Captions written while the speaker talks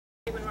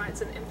human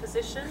rights an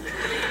imposition,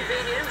 an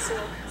inconvenience,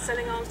 or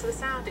selling arms to the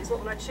Saudis?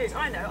 What will I choose?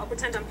 I know, I'll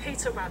pretend I'm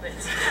Peter Rabbit.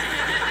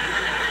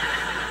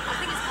 I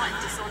think it's quite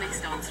a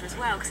dishonest answer as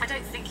well, because I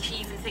don't think she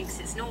even thinks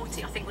it's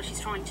naughty. I think what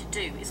she's trying to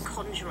do is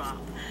conjure up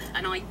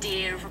an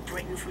idea of a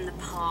Britain from the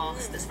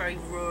past that's very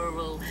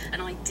rural and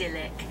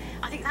idyllic.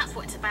 I think that's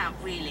what it's about,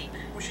 really.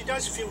 Well, she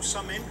does feel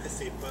some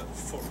empathy, but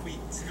for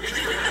wheat.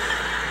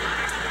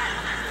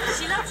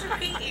 She loves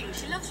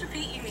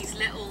repeating these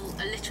little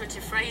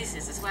alliterative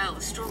phrases as well,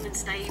 the strong and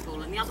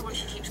stable, and the other one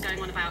she keeps going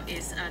on about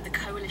is the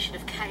coalition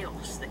of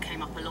chaos that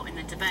came up a lot in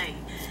the debate.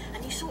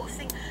 And you sort of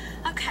think,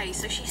 okay,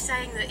 so she's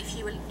saying that if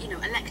you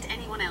elect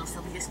anyone else,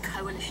 there'll be this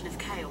coalition of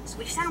chaos,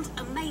 which sounds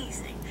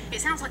amazing.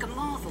 It sounds like a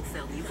Marvel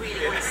film you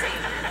really want to see.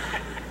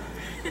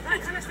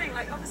 That kind of thing,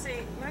 like,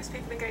 obviously, most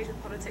people engage with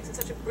politics in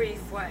such a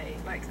brief way,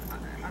 like,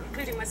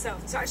 including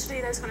myself. So actually,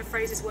 those kind of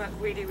phrases work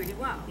really, really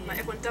well. Like,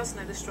 everyone does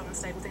know the strong and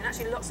stable thing. And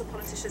actually, lots of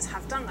politicians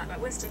have done that. Like,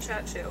 Winston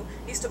Churchill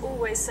used to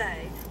always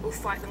say, we'll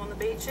fight them on the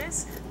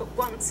beaches, but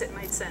once it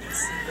made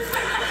sense.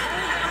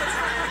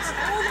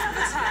 all the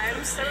other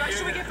times, they were like,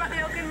 should we give back the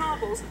Elgin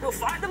marbles? We'll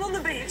fight them on the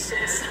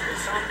beaches.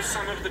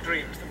 Some of the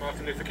dreams that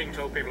Martin Luther King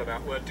told people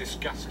about were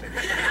disgusting.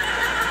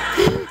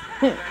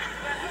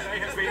 They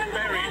have been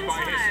buried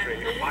by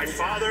history. My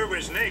father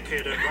was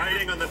naked and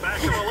riding on the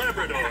back of a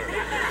Labrador.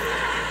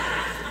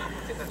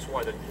 I think that's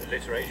why the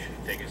alliteration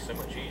thing is so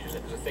much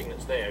easier. There's a thing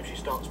that's there. If she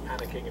starts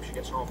panicking, if she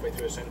gets halfway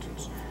through a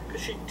sentence,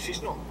 because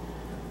she's not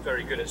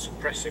very good at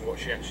suppressing what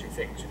she actually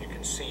thinks, and you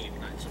can see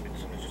like some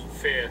just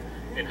fear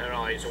in her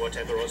eyes or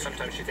whatever, or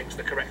sometimes she thinks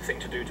the correct thing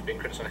to do to being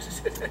criticised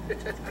is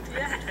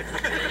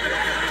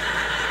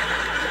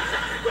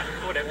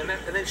whatever,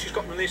 and then she's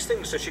got one of these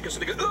things, so she can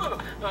sort of go,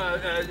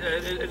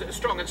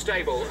 strong and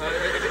stable. Do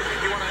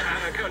you want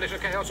a coalition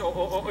of chaos,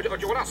 or do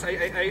you want us,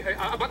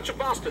 a bunch of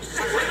bastards?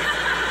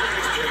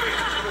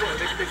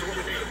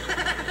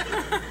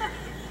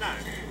 Now,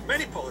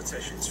 many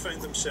politicians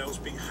found themselves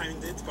being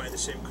hounded by the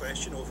same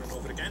question over and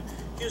over again.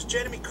 Here's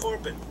Jeremy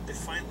Corbyn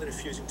defiantly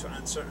refusing to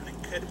answer an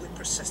incredibly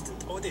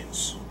persistent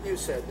audience. You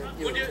said that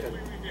you would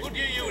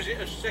you use it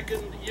as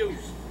second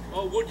use?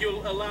 Or would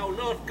you allow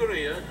North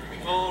Korea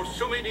or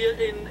some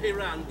idiot in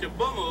Iran to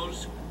bomb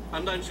us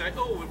and then say,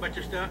 oh, we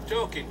better start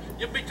talking?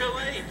 You'd be too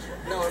late.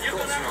 No, of You're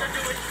course going to have not. to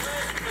do it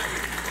first,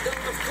 mate. No,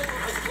 of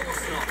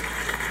course not.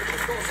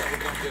 Of course I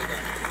would not do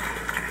that.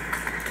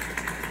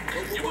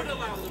 You would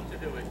allow them to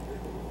do it.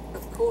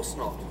 Of course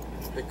not.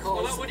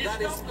 Because Well,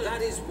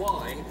 that is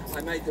why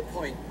I made the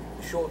point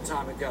a short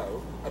time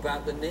ago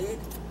about the need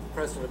for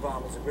President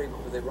Obama's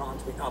agreement with Iran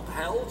to be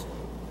upheld.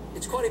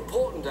 It's quite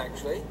important,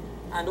 actually,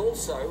 and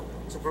also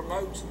to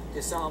promote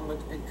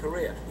disarmament in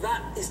Korea.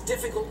 That is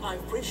difficult, I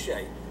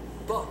appreciate,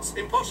 but...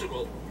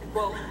 Impossible.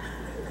 Well...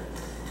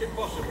 It's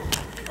impossible.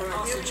 All right,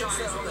 ask the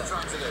Chinese what they're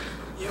trying to do.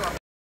 You are...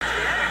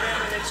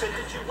 And they said,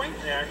 did you wink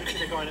there? He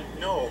should have gone,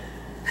 no. Of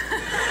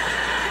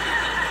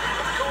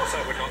course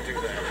I would not do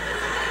that.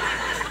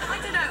 I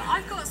don't know,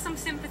 I've got some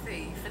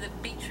sympathy for the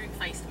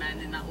beetroot-faced men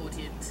in that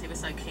audience who were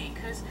so keen,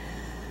 because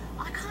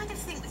I kind of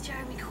think with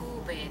Jeremy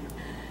Corbyn,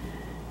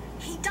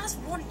 he does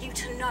want you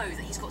to know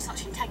that he's got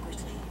such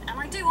integrity. And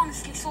I do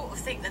honestly sort of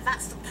think that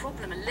that's the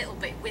problem a little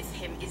bit with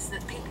him, is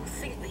that people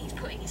think that he's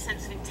putting his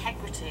sense of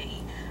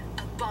integrity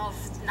above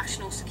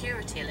national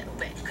security a little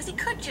bit. Because he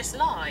could just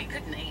lie,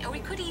 couldn't he? Or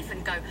he could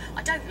even go,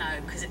 I don't know,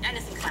 because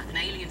anything could happen,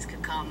 aliens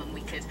could come and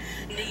we could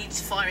need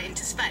to fire it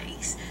into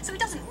space. So he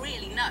doesn't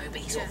really know, but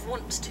he sort of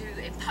wants to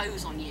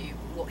impose on you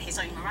what his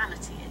own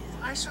morality is.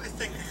 I sort of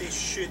think they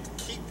should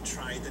keep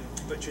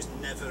Trident, but just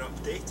never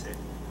update it.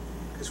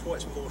 Because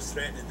what's more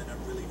threatening than a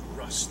really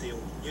rusty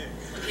old nuke?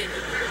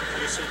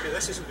 You see,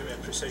 this isn't going to be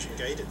a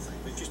precision-guided thing.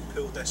 We've just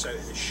pulled this out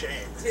of the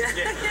shed.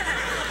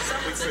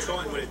 We've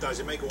forgotten what it does.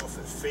 It might go off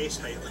at face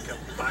height like a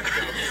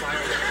backyard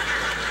firework.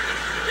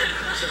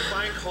 It's a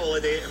bank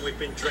holiday and we've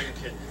been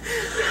drinking.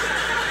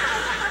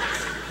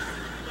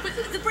 But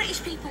the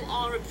British people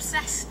are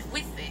obsessed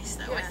with this,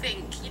 though. I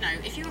think, you know,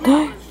 if you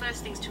remember one of the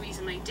first things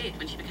Theresa May did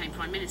when she became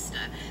Prime Minister,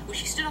 was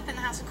she stood up in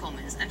the House of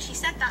Commons and she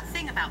said that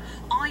thing about,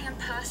 I am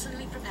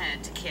personally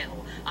prepared to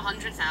kill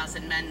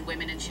 100,000 men,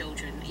 women and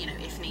children, you know,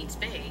 if needs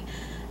be.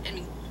 I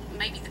mean,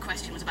 maybe the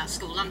question was about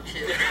school lunches.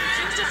 She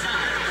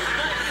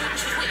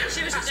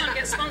was just trying to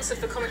get sponsored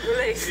for Comic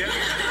Relief.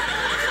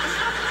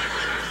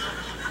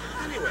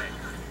 Anyway,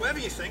 whatever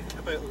you think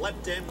about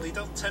Lib Dem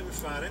leader Tim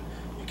Farron,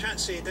 you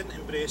can't say he didn't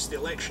embrace the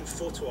election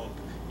photo op,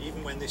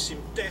 even when they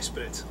seemed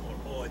desperate or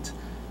odd.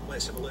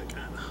 Let's have a look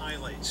at the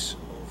highlights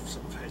of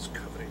some of his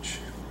coverage.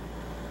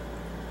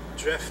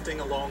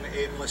 Drifting along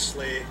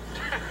aimlessly,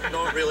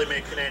 not really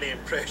making any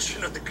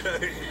impression on the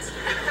ground. It's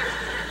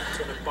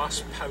on a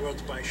bus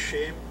powered by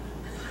shame.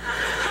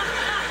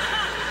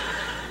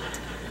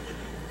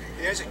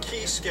 He has a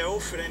key skill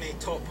for any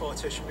top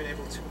politician being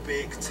able to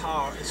bake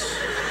tarts.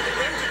 I'm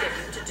going to get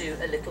you to do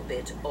a little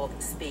bit of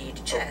speed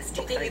chess.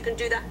 Do you think you can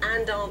do that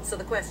and answer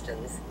the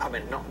questions? I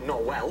mean,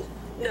 not well.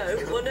 No,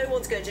 well, no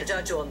one's going to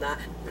judge you on that.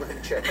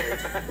 Checkmate.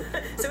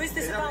 So is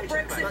this about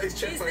Brexit? Is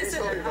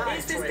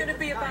this going to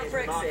be about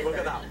Brexit? Look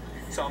at that.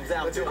 So I'm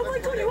down to... Oh my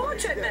God, you are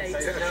checkmate. So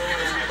no worries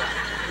about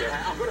that.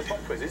 Yeah, I've got a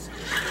pop quizzes.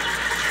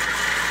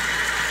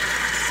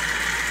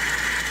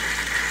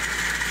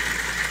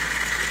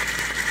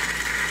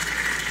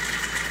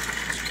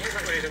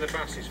 When he's in the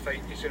bus, he's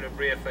in a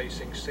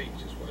rear-facing seat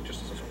as well,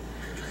 just as a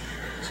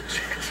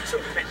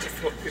sort of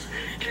metaphor for this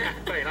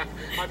campaign.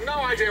 I've no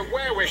idea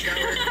where we're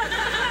going.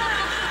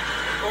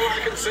 All I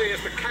can see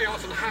is the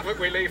chaos and havoc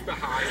we leave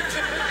behind.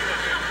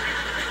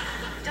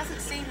 It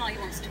doesn't seem like he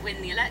wants to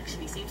win the election.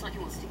 He seems like he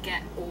wants to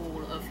get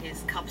all of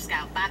his Cub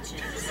Scout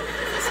badges. The sort of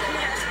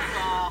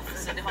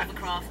crafts and the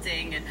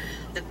hovercrafting and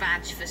the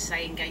badge for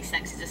saying gay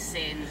sex is a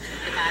sin,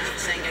 the badge for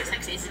saying gay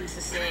sex isn't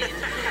a sin.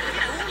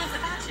 All of the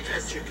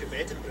badges. The Duke of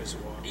Edinburgh's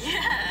one.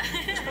 Yeah.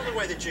 That's probably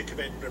why the Duke of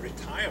Edinburgh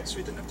retired, so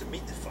he didn't have to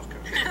meet the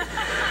fucker.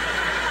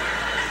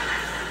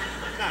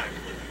 Now,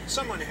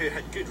 someone who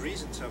had good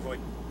reason to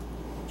avoid...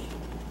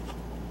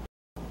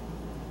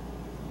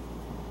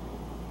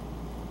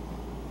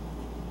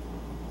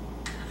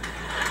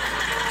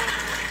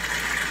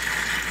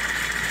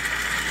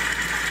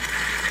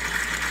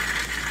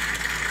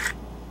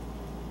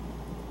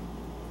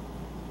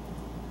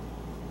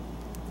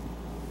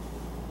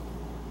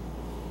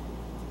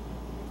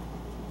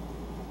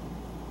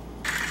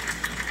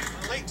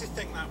 I like to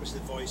think that was the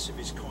voice of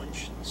his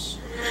conscience.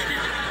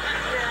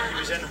 He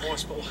was in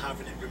hospital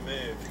having it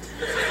removed.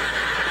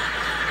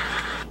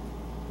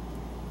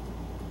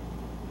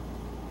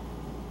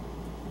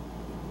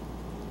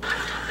 I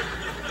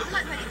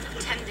like when he's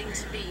pretending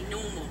to be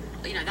normal.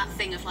 You know, that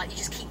thing of like, you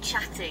just keep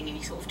chatting and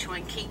you sort of try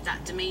and keep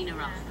that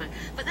demeanour up.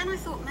 But then I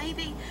thought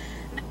maybe...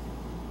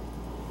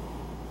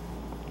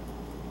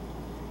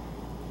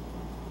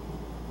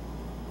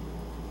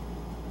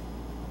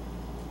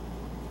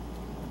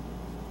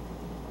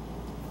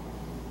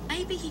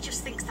 Maybe he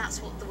just thinks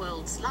that's what the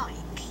world's like,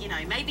 you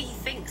know. Maybe he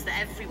thinks that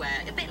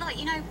everywhere, a bit like,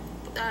 you know,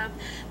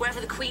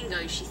 wherever the Queen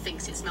goes, she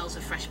thinks it smells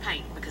of fresh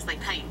paint because they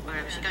paint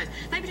wherever she goes.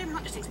 Maybe David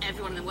Mark just thinks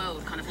everyone in the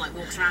world kind of like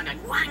walks around going,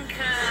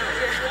 wanker,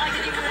 why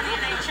did you ruin the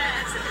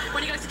NHS? And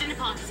when he goes to dinner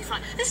parties, he's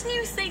like, this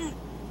new thing.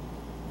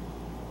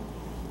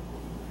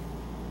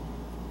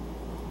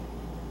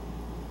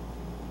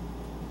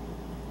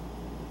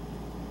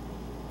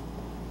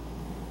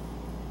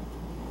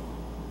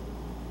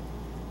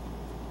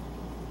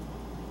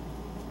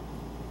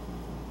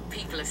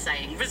 People are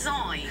saying,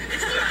 resign.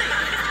 It's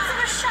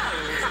a show.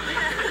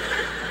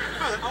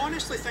 Well, I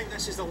honestly think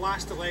this is the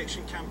last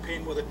election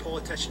campaign where the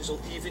politicians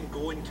will even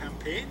go and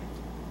campaign.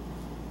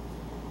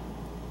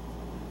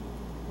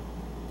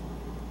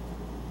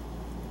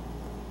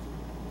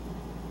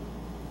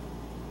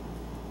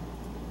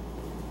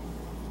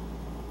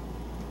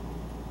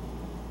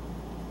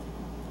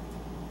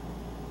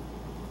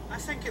 I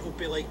think it will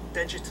be like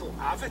digital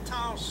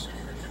avatars.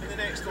 In the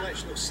next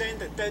election, they'll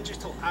send a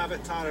digital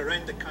avatar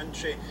around the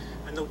country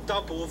and they'll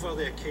dub over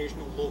the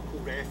occasional local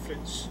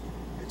reference.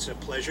 It's a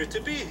pleasure to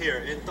be here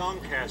in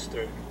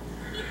Doncaster.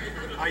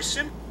 I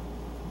sympathise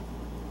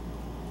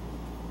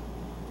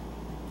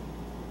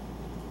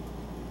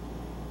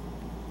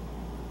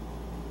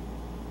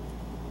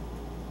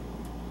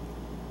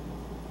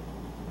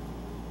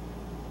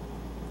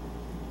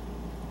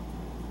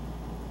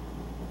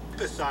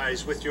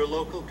with your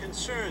local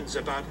concerns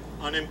about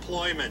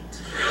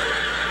unemployment.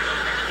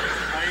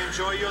 I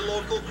enjoy your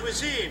local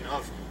cuisine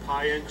of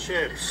pie and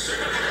chips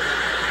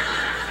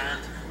and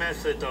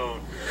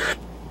methadone.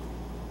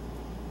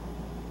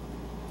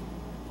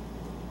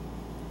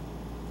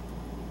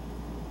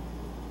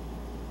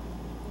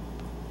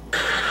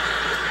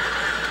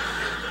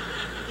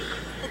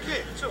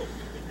 Okay, so,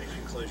 in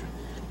conclusion,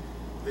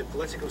 the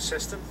political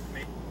system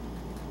may...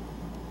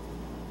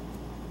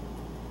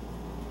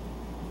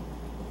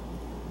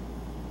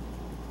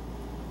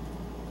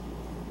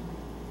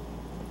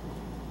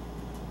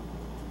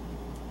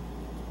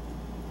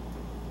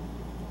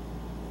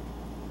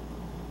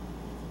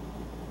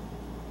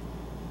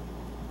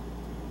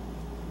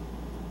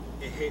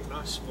 hate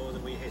us more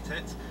than we hate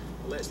it.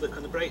 But let's look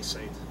on the bright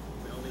side.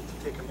 We all need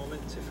to take a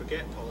moment to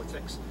forget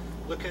politics,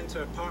 look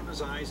into our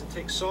partner's eyes and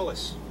take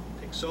solace.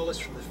 Take solace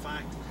from the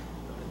fact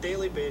that on a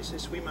daily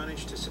basis we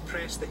manage to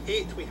suppress the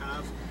hate we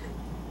have.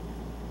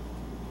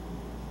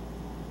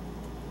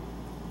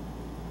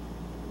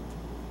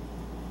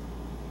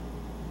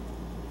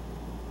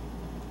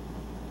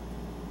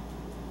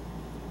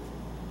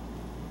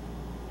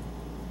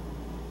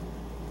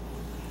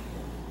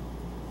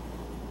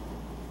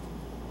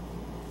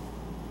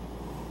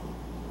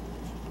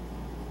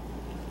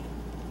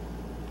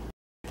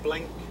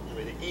 Blink, the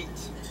way they eat,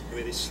 the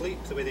way they sleep,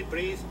 the way they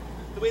breathe,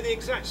 the way they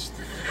exist.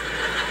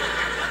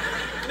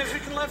 And if we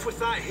can live with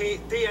that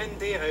hate day in,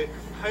 day out,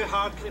 how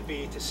hard can it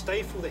be to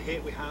stifle the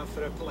hate we have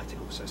for our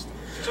political system?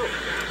 So,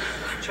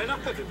 chin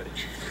up everybody.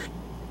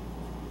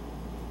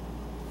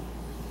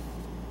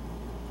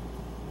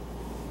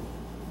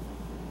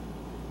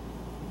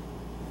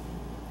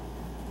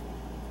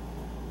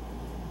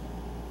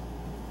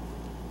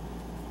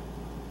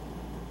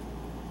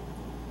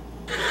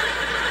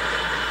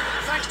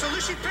 Thanks to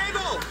Lucy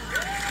Pable!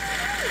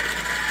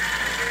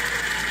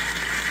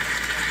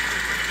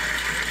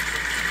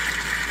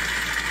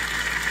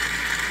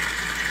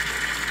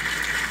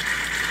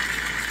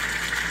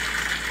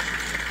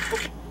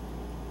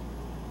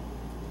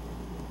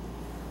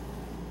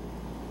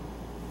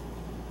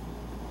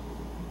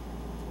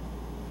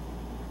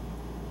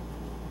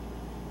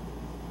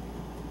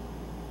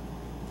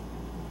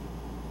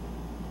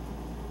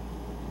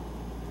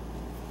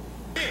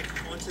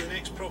 to the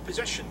next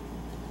proposition.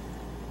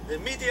 The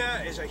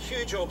media is a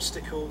huge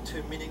obstacle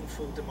to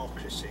meaningful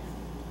democracy.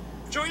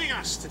 Joining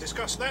us to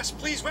discuss this,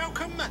 please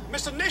welcome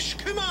Mr. Nish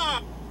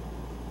Kumar.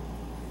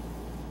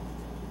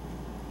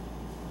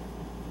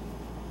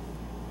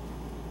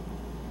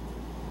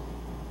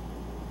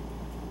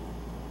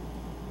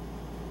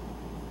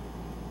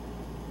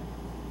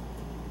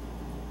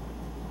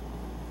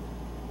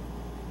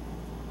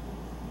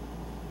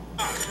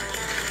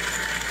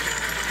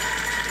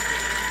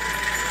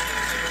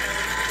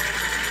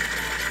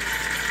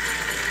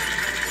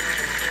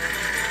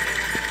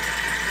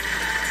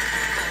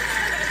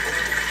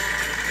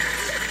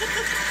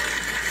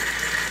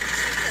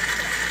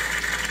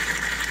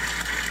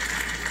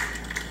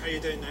 How you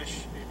doing,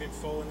 Nish? Have you been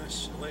following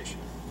this election?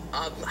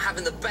 I'm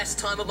having the best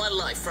time of my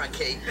life,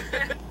 Frankie.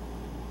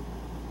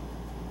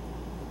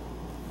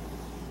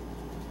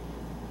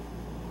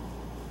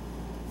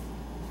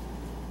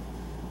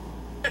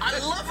 I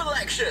love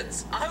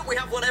elections. I hope we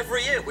have one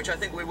every year, which I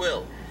think we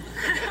will.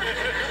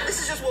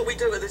 This is just what we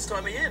do at this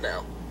time of year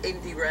now.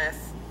 Indie Ref,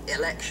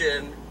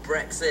 election,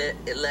 Brexit,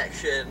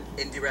 election,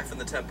 Indie Ref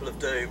and the Temple of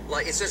Doom.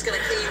 Like, it's just going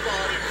to keep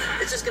on.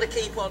 It's just going to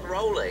keep on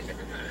rolling.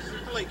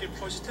 I like your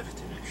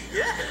positivity, Nish.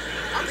 Yeah,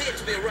 I'm here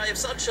to be a ray of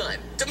sunshine.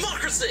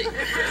 Democracy!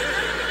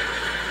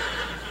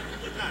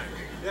 Now,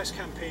 this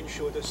campaign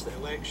showed us that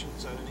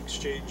elections are an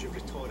exchange of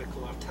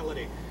rhetorical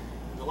artillery,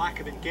 and the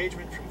lack of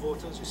engagement from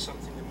voters is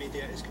something the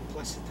media is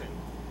complicit in.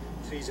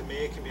 Theresa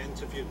May can be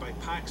interviewed by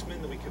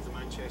Paxman the week of the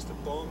Manchester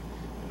bomb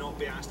and not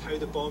be asked how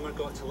the bomber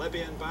got to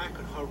Libya and back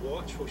on her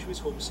watch while she was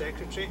Home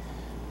Secretary.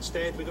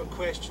 Instead, we got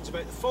questions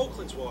about the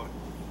Falklands War,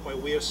 while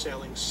we're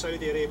selling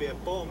Saudi Arabia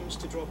bombs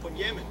to drop on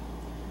Yemen.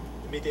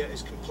 The media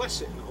is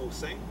complicit in the whole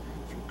thing,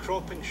 from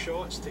cropping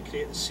shots to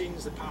create the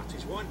scenes the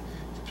parties want,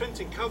 to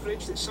printing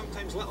coverage that's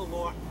sometimes little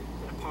more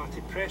than a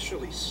party press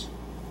release.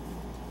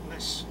 And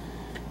this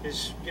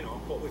is, you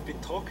know, what we've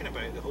been talking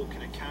about, the whole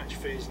kind of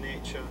catchphrase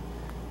nature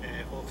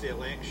of the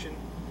election.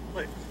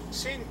 Look,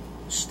 saying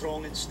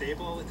strong and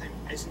stable all the time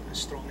isn't a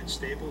strong and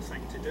stable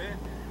thing to do.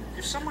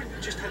 If someone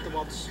just had the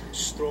words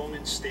strong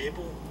and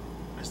stable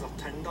as their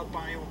Tinder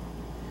bio,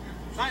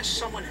 that's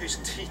someone who's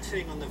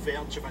teetering on the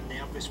verge of a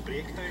nervous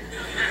breakdown.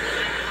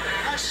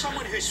 That's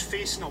someone who's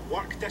facing a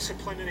work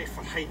disciplinary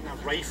for hiding a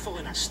rifle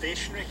in a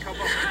stationery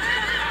cupboard.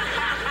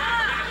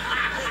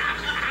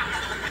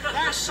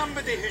 That's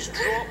somebody who's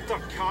dropped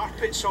their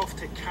carpets off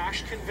to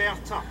cash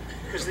converter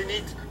because they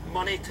need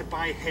money to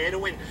buy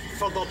heroin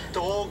for their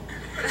dog.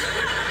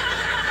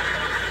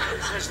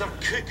 As they're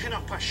cooking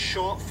up a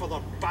shot for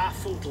their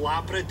baffled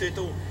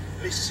labradoodle,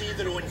 they see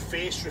their own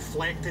face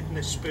reflected in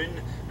the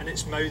spoon and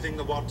it's mouthing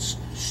the words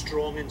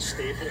strong and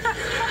stable.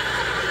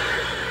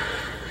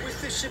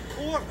 With the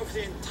support of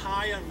the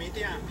entire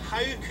media,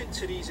 how could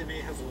Theresa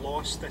May have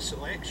lost this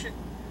election?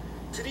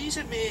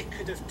 Theresa May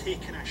could have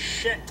taken a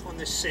shit on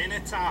the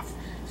cenotaph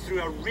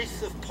through a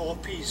wreath of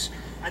poppies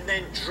and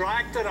then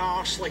dragged her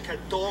arse like a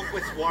dog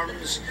with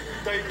worms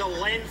down the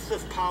length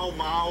of Pall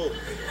Mall,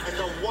 and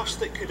the worst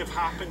that could have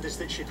happened is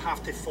that she'd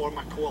have to form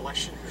a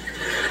coalition.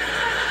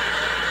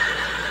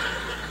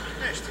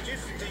 Nish, do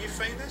you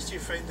find this? Do you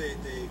find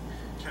the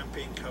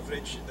campaign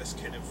coverage, this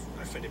kind of,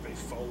 I find it very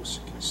false,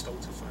 kind of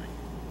stultifying?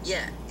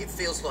 Yeah, it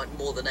feels like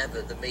more than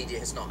ever the media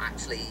has not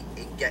actually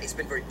engaged. It's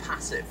been very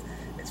passive.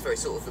 It's very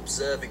sort of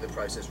observing the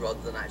process rather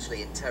than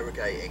actually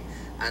interrogating.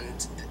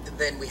 And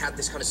then we had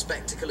this kind of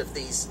spectacle of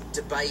these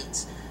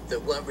debates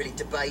that weren't really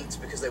debates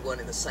because they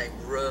weren't in the same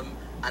room,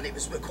 and it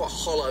was quite a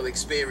hollow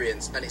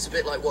experience. And it's a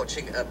bit like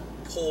watching a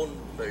porn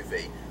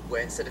movie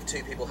where instead of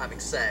two people having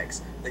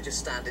sex, they just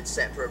stand in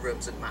separate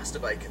rooms and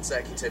masturbate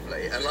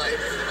consecutively. And like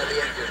at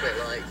the end, you're a bit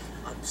like,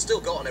 I've still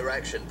got an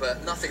erection,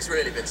 but nothing's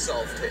really been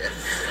solved here.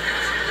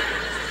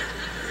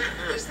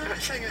 Is there a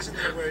thing, isn't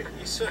there, where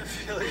you sort of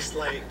feel it's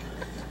like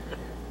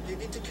you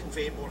need to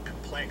convey more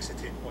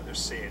complexity in what they're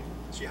saying?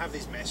 So you have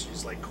these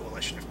messages like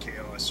coalition of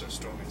chaos or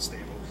strong and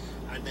stable,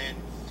 and then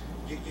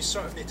you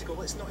sort of need to go,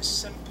 well, it's not as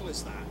simple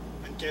as that,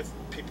 and give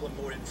people a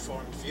more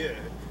informed view.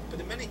 But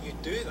the minute you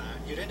do that,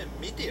 you're in a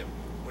medium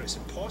where it's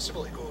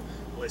impossible to go,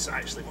 well, it's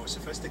actually more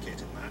sophisticated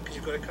than that, because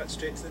you've got to cut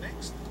straight to the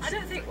next. I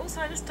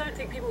just don't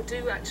think people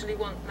do actually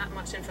want that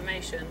much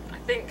information. I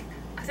think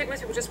most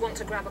people just want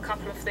to grab a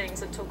couple of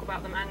things and talk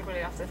about them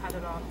angrily after they've had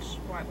a large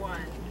white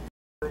wine.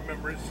 I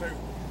remember it so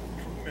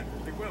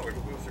tremendously well. It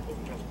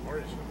wasn't just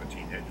Boris as a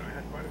teenager. I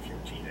had quite a few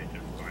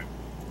teenagers as I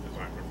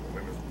recall.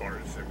 There was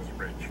Boris, there was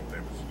Rachel,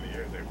 there was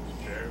Leo, there was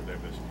Joe, there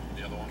was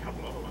a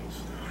couple other ones.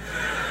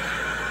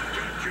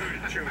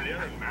 Julia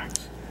and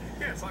Max.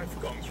 Yes, I've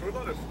gone through a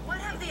lot of... What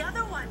have the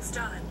other ones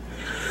done?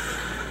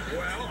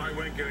 Well, I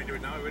won't go into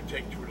it now. It would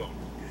take too long.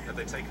 Have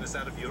they taken us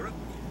out of Europe?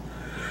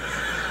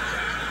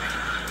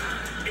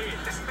 I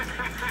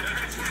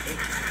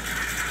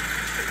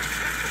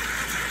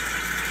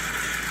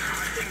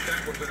think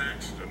that was an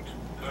accident.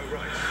 Oh,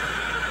 right.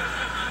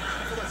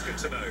 Well, that's good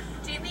to know.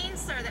 Do you mean,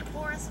 sir, that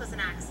Boris was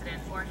an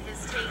accident for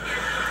his taking?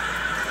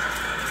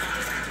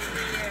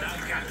 Now,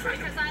 Catherine.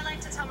 Because I like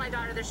to tell my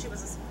daughter that she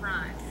was a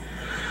surprise.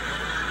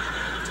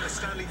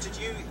 Stanley, did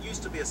you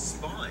used to be a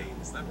spy?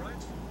 Is that right?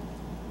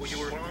 Well, you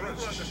were Well, I'm not allowed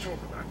approached. to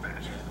talk about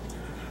that.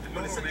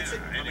 Well, Not on air, I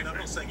mean, I'm anyway.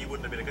 not saying you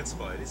wouldn't have been a good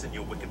spy. It's in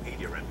your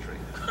Wikipedia entry.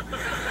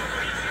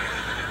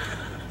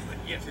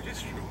 Yes, it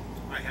is true.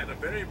 I had a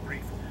very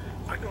brief...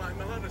 I'm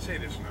allowed to say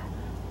this now.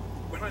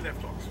 When I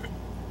left Oxford,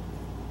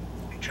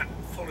 a chap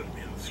followed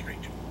me in the street,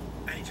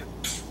 and he said...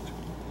 "Psst."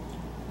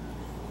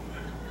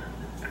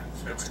 And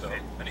so Good I start.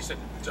 said, And he said,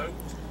 don't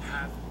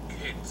have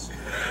kids.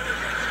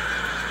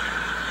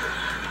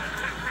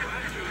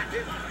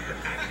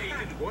 Actually, he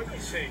didn't. What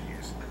he's saying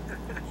is,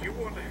 you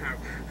want to have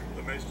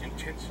the most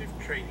intensive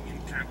training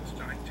in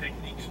clandestine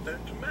techniques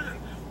known to man.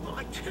 Well,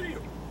 I tell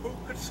you, who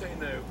could say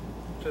no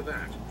to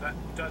that? That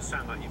does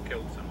sound like you've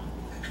killed someone.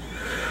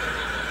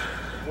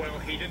 Well,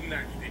 he didn't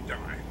actually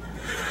die.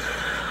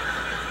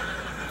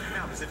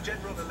 Now, there's a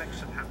general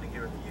election happening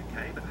here in the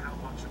UK, but how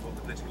much of what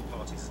the political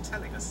parties are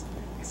telling us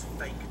is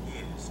fake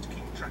news? To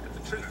keep track of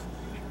the truth,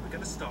 we're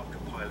going to start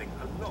compiling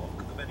a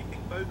log of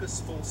anything bogus,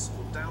 false,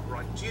 or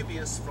downright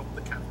dubious from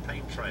the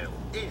campaign trail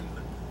in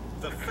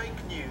the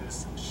Fake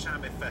News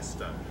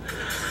Shamifesto.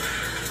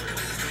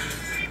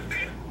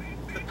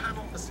 The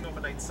panel must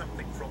nominate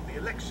something from the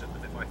election,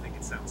 and if I think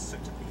it sounds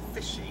suitably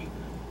fishy,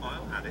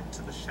 I'll add it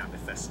to the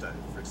Shamifesto.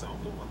 For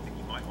example, one thing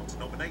you might want to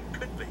nominate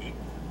could be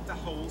the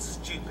whole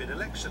stupid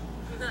election.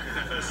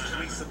 Because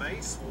Theresa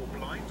May swore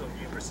blind on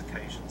numerous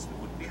occasions we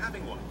wouldn't be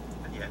having one,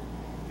 and yet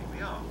here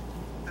we are,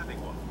 having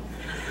one.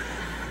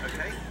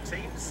 Okay,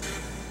 teams?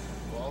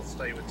 Well, I'll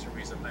stay with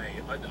Theresa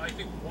May. I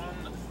think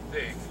one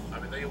thing, I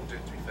mean, they all do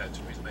it, to be fair.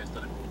 Theresa May has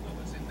done it more than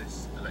others in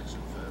this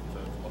election for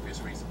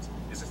obvious reasons,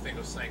 is this thing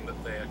of saying that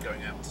they are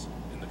going out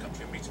in the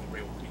country and meeting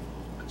real people.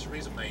 And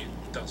Theresa May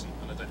doesn't,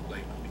 and I don't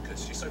blame her,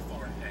 because she's so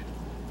far ahead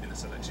in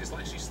this election. It's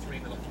like she's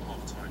 3-0 up at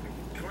half time.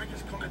 Can I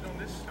just comment on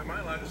this? Am I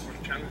allowed to sort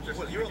of challenge this?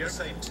 Well, you're on the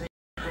same team.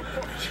 Good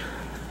point.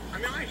 I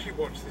mean, I actually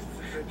watched this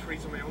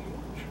Theresa May on the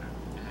Watch.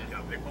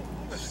 Yeah, they were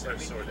honest. So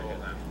sorry to hear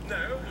that.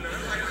 No,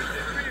 I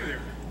agree with you.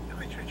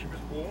 She was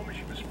warm and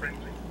she was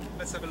friendly.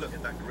 Let's have a look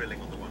at that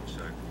grilling on the One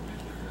Show.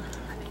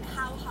 I mean,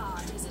 how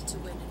hard is it to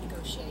win a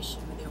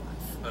negotiation with your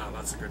wife? Oh,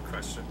 that's a good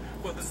question.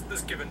 Well,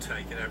 there's give and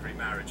take in every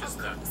marriage,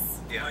 isn't there?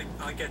 Yeah.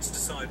 I get to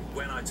decide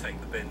when I take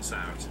the bins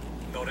out,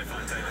 not if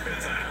I take the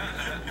bins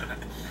out.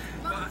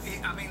 But,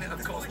 I mean,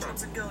 of course, boy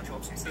jobs and girl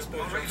jobs. There's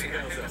boy jobs and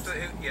girl jobs.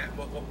 Yeah,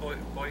 what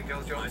boy and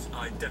girl jobs?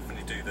 I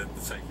definitely do the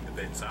taking the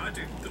bins out. I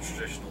do the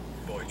traditional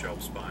boy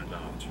jobs by and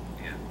large.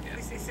 Yeah.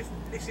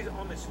 This is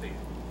honestly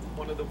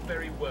one of the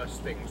very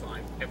worst things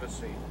I've ever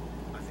seen.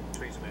 I think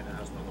Theresa May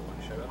has done on the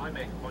One Show, and I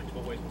make a point of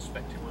always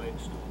inspecting my own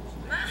stores.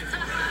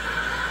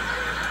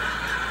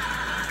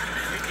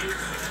 It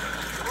is,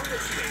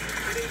 honestly,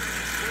 it is,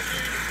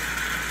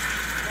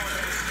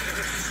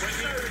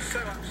 so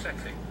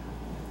upsetting.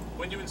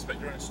 When you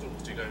inspect your own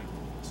stores, do you go,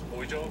 it's a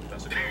boy job,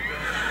 that's a girl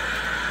job?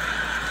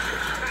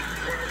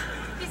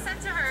 He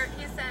said to her,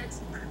 he said,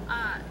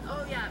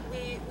 oh yeah,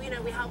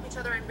 we help each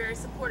other. I'm very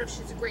supportive.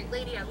 She's a great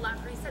lady. I love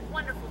her. He said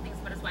wonderful things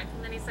about his wife.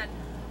 And then he said,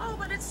 oh,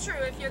 but it's true.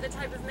 If you're the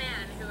type of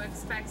man who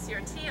expects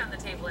your tea on the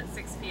table at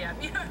 6 p.m.,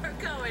 you're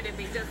going to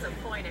be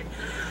disappointed.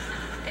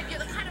 If you're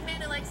the kind of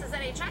man who likes his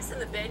NHS in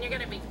the bin, you're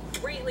going to be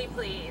greatly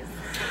pleased.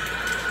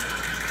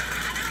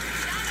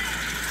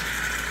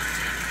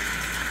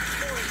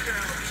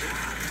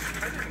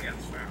 I didn't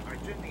answer that. I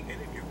did the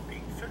interview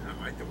being fair.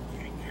 I thought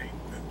she came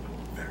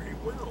very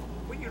well.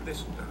 When you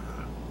listen to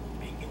her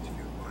being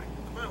interviewed by,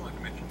 I like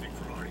to mention Nick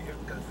Ferrari here.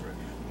 Go for it.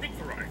 Nick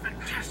Ferrari,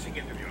 fantastic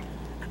interviewer.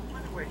 And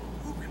by the way,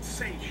 who can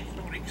say she's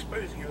not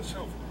exposing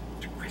herself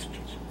to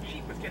questions?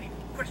 She was getting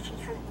questions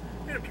from,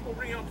 people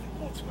ringing up from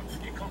Portsmouth.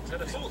 You can't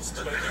tell us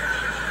Portsmouth?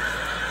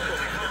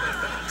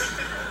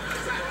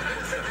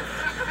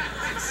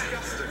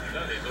 Disgusting.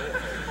 That is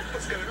awful.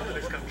 What's going on in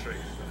this country?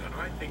 And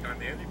I think I'm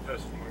the only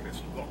person among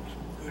this lot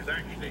who has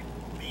actually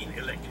been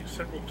elected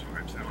several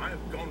times, and I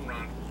have gone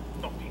round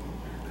knocking.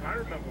 And I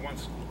remember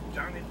once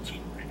down in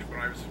Teanbridge, when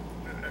I was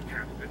a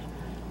candidate,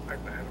 I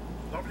had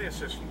a lovely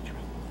assistant. She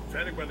was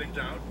fairly well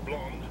endowed,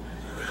 blonde.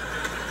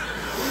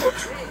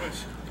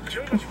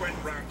 Two of us went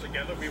round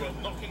together. We were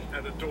knocking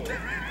at a door.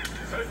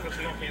 Both of us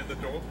knocking at the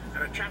door,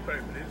 and a chap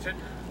opened it and said,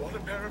 "What a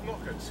pair of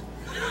knockers."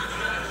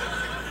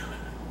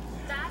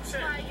 That's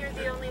why you're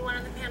the only one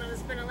on the panel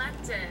who's been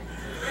elected.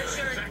 Because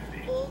you're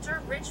an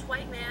older, rich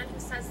white man who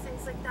says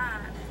things like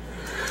that.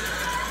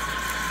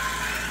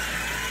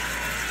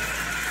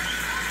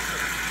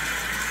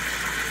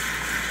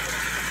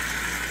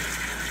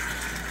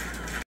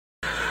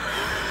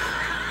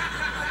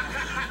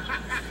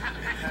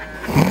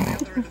 The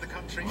other end of the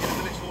country, in a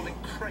village hall in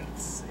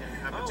Crates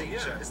in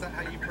Aberdeenshire. Is that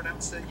how you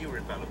pronounce it? You were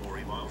in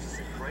Ballymore, Miles. Is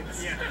it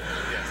Crates? Yeah.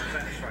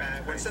 That's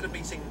right. Well, instead of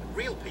meeting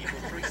real people,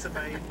 Theresa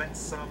May met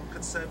some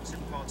Conservative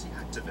Party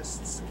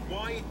activists.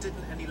 Why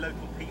didn't any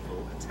local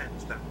people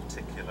attend that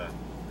particular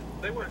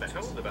They weren't event?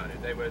 told about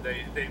it. They weren't.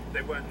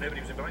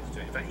 Nobody was invited to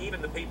it. In fact,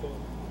 even the people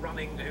who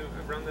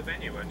run the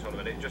venue weren't told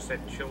about it. It just said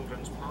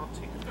children's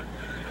party.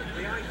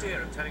 The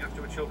idea of turning up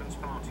to a children's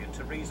party and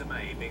Theresa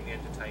May being the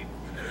entertainment,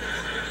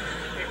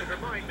 it would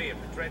remind me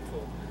of the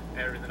dreadful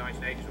era in the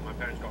 1980s when my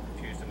parents got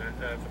confused, and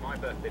for my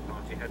birthday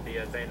party had the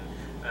then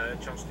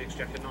Chancellor of the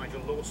Exchequer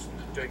Nigel Lawson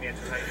doing the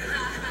entertainment.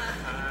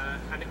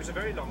 And it was a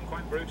very long,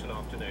 quite brutal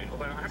afternoon,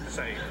 although I have to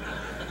say,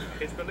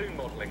 his balloon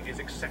modelling is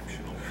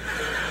exceptional.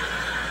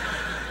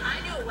 I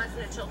knew it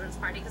wasn't a children's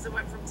party because it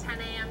went from 10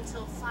 a.m.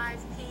 till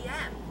 5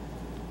 p.m.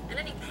 And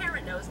any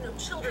parent knows no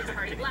children's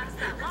party lasts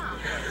that long.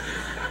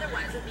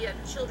 Otherwise, it'd be a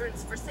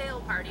children's for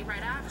sale party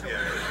right afterwards.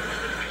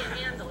 You can't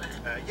handle it.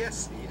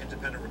 Yes, the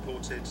Independent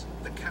reported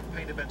the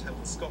campaign event held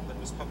in Scotland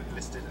was publicly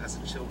listed as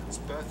a children's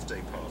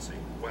birthday party.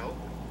 Well,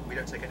 we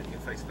don't take anything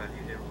at face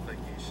value here on the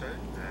Fake News Show.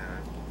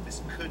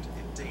 This could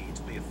indeed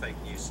be a fake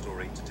news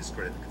story to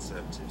discredit the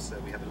Conservatives. So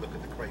we have a look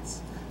at the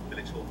Crates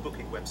Village Hall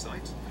booking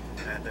website,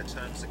 and their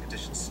terms and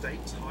conditions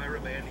state hirer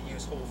may only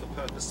use hall for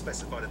purpose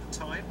specified at the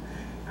time.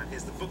 And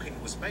here's the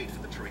booking was made for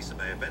the Theresa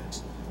May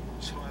event.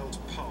 Child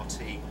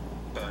Party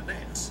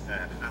Burnett,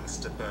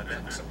 Alistair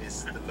Burnett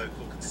is the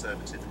local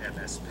Conservative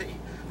MSP.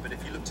 But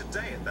if you look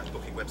today at that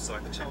booking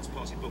website, the Child's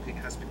Party booking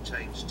has been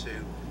changed to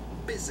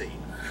busy.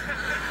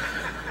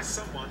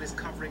 Someone is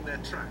covering their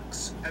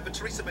tracks. But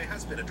Theresa May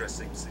has been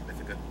addressing a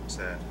significant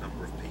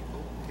number of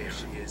people. Here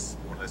she is,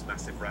 one of those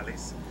massive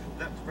rallies.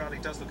 That rally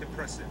does look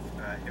impressive.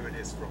 Here it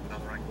is from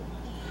another angle.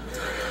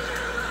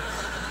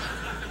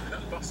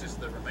 That bus is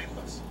the Remain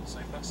bus,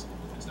 same bus.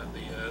 Is that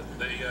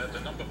the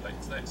number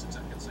plates there? It's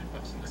exactly the same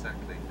bus.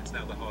 Exactly. It's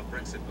now the hard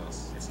Brexit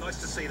bus. It's nice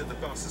to see that the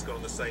bus has gone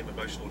on the same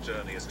emotional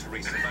journey as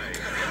Theresa May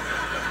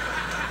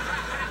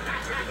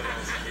over the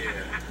last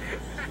year.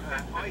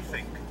 I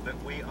think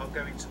that we are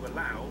going to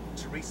allow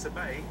Theresa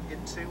May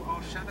into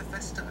our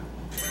Shabafesto.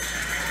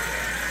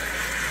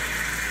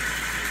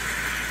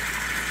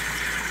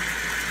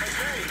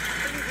 Okay,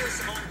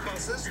 fingers on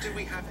buzzers. Do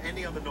we have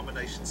any other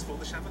nominations for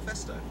the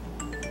Shabafesto?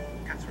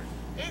 Catherine.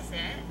 Is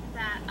it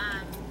that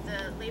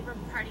the Labour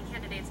Party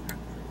candidates are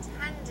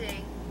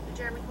pretending that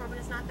Jeremy Corbyn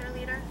is not their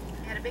leader?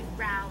 They had a big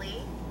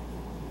rally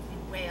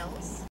in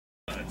Wales.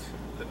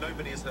 That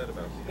nobody has heard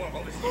about. Well,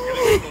 obviously, you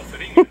live in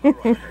Northern England, all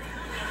right.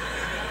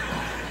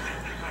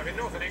 In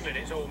Northern England,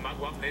 it's all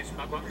mugwump this,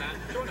 mugwump that.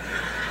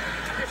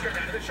 Just go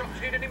down to the shops.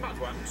 Do you need any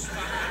mugwumps?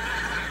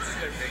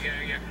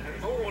 Absolutely, yeah.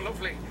 Oh,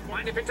 lovely.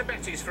 Might nip into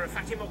Betty's for a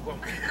fatty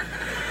mugwump.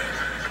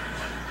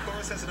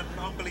 Boris has an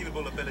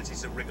unbelievable ability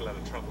to wriggle out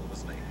of trouble,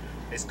 doesn't he?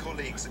 His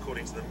colleagues,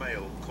 according to the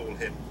Mail, call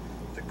him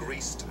the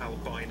greased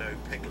albino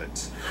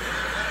piglet.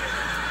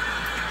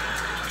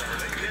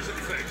 Listen,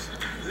 folks,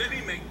 let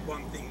me make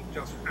one thing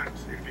just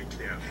absolutely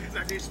clear.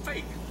 That is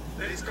fake.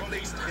 His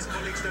colleagues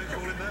don't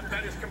call him that?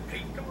 That is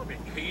complete garbage.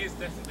 He is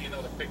definitely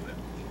not a piglet.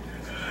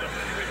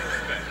 With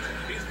respect,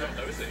 he's not,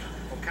 though, is he?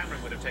 Well,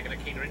 Cameron would have taken a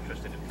keener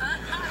interest in him.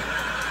 Miles,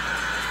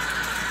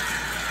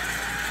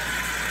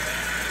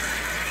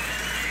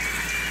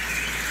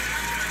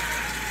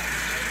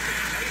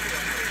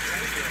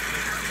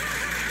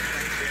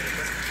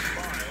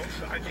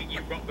 I think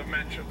you've got the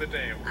match of the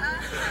day.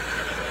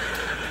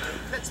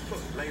 Let's put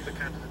Labour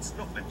candidates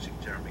not mentioning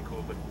Jeremy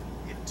Corbyn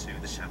into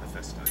the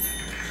Shabafesto.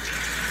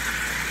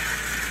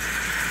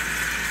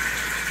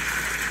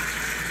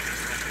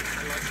 I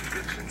like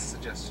Richard's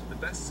suggestion the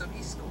best, so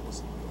he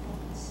scores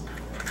points.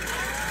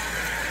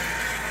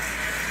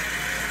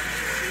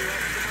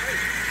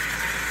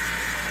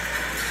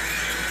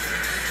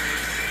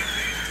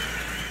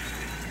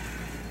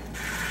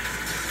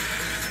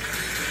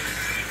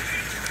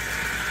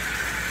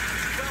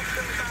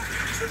 Welcome back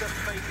to the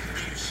Fake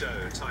News Show.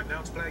 Time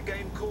now to play a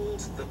game called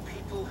The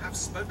People Have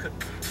Spoken.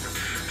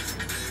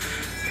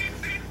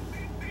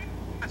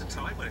 At a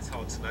time when it's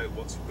hard to know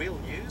what's real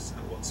news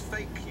and what's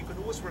fake, you can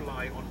always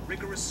rely on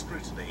rigorous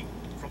scrutiny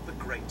from the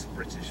great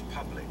British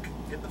public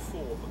in the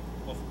form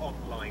of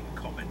online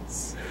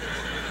comments.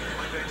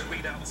 I'm going to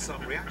read out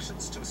some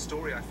reactions to a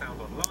story I found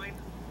online,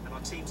 and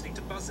our teams need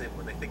to buzz in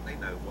when they think they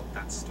know what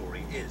that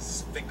story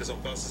is. Fingers on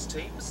buzzers,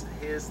 teams.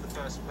 Here's the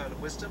first pearl of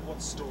wisdom.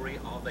 What story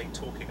are they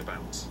talking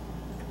about?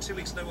 In 2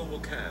 weeks, no one will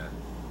care.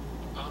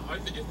 I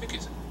think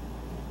it's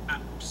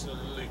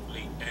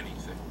absolutely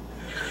anything.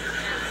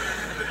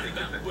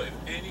 With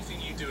anything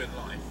you do in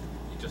life,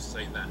 you just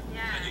say that,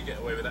 and you get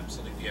away with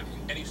absolutely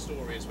anything. Any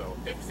story as well.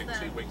 Everything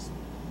 2 weeks.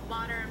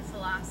 Modern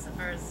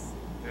philosophers,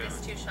 this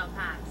too shall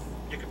pass.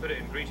 You can put it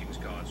in greetings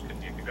cards,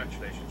 couldn't you?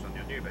 Congratulations on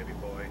your new baby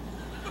boy.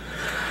 2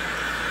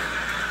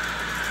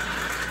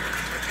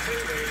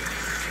 weeks.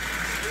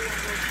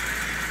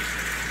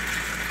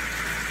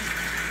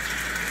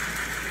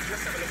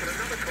 Let's have a look at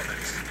another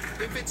comment.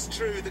 If it's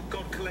true that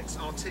God collects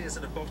our tears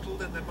in a bottle,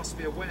 then there must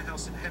be a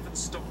warehouse in heaven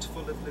stocked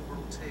full of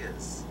liberal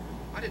tears.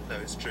 I didn't know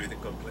it's true that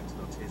God collected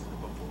our tears in a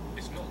bottle.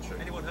 It's not true.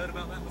 Anyone heard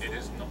about that before? It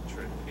is not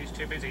true. He's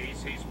too busy.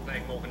 He's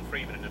playing Morgan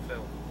Freeman in a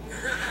film.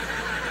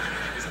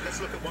 Let's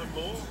look at one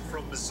more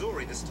from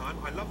Missouri this time.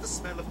 I love the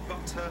smell of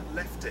butthurt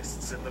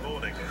leftists in the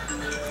morning.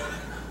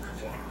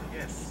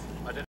 Yes.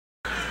 I don't.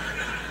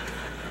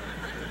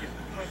 It's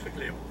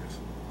perfectly obvious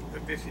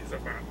that this is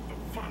about the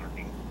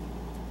firing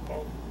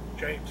of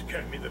James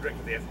Comey, the director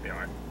of the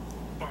FBI,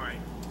 by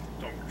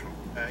Donald Trump.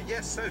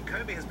 Yes, so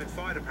Comey has been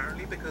fired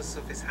apparently because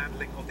of his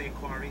handling of the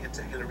inquiry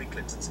into Hillary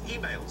Clinton's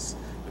emails.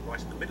 We're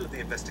right in the middle of the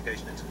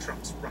investigation into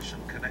Trump's Russian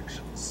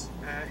connections.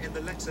 In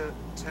the letter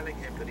telling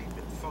him that he'd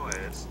been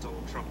fired,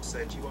 Donald Trump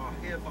said, "You are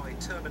hereby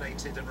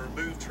terminated and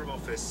removed from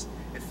office,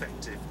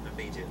 effective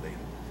immediately."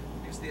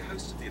 He was the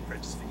host of The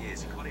Apprentice for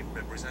years. He can't even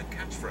remember his own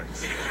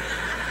catchphrase.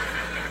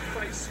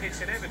 Well, it's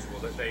inevitable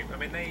that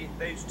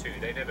those two,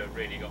 they never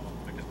really got on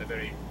because they're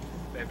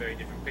very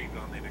different people,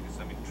 aren't they? Because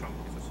I mean, Trump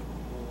is a sort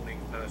of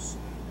warning person,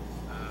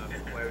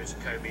 whereas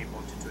Comey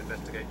wanted to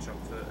investigate Trump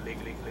for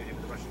illegally colluding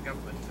with the Russian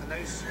government, and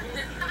those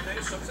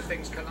sorts of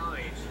things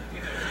collide.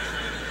 You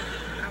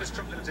know. How is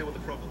Trump going to deal with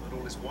the problem that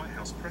all his White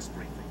House press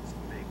briefings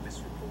are being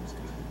misreported?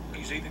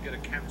 He's either going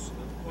to cancel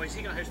them, or is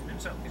he going to host them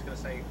himself? He's going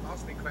to say,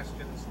 "Ask me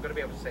questions. I've got to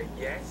be able to say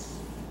yes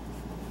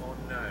or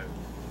no.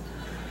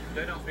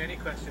 Don't ask me any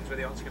questions where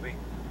the answer could be."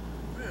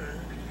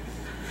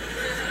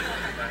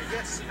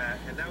 Yes,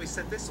 and now he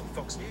said this on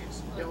Fox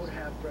News. Don't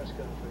have press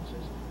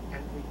conferences,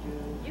 and we do.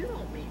 You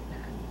don't mean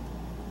that.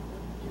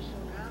 We just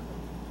don't have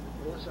them.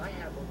 Unless I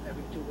have them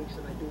every 2 weeks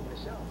and I do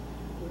myself.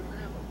 We don't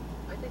have them.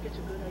 I think it's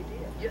a good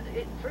idea.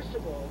 First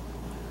of all,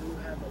 you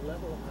have a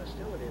level of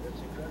hostility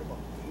that's incredible.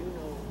 You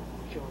know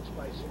Sean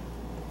Spicer.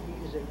 He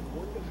is a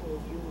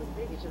wonderful human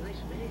being. He's a nice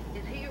man.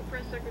 Is he your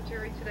press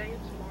secretary today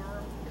and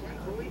tomorrow?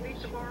 Will he be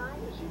tomorrow?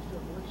 He's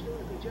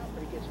doing a good job,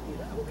 but he gets beat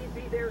up. Will he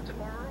be there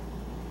tomorrow?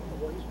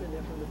 Well, he's been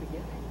there from the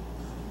beginning.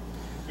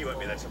 He won't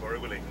be there tomorrow,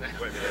 will he? He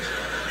won't be there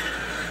tomorrow.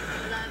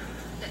 I love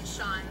that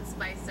Sean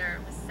Spicer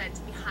was said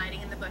to be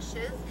hiding in the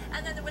bushes,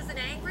 and then there was an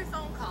angry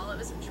phone call that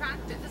was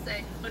retracted to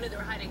say, oh no, they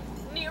were hiding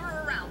near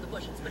or around the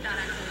bushes, but not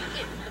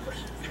actually in the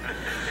bushes.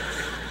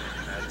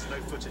 There's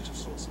no footage of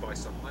Sean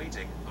Spicer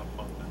hiding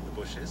among the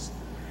bushes,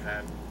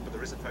 but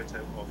there is a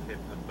photo of him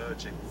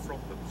emerging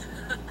from them.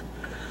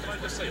 Can I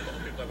just say, a lot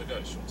of people have a go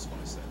at Sean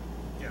Spicer.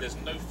 Yeah. There's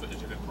no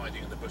footage of him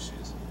hiding in the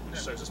bushes,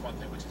 which shows us one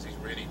thing, which is he's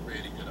really,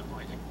 really good at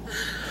hiding.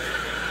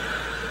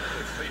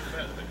 It's pretty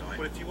fair to the guy.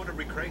 Well, if you want to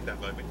recreate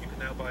that moment, you can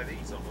now buy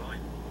these online.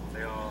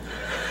 They are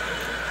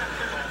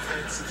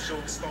half-heads of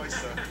Sean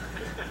Spicer.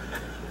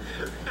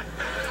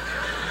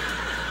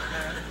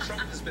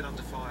 Trump has been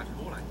under fire from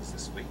all angles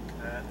this week.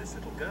 This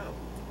little girl.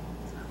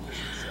 What does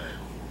she say?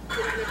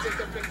 Can you take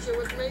a picture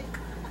with me?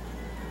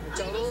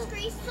 Donald?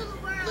 Let's just do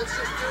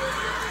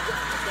it.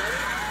 Okay?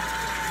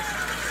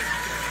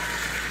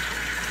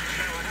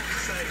 Now, I have to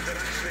say that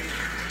actually,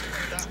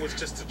 that was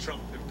just a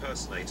Trump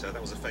impersonator.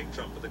 That was a fake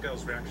Trump, but the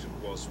girl's reaction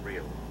was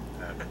real.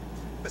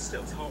 But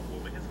still, it's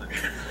heartwarming, isn't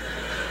it?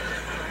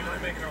 I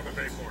make another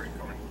very boring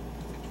comment.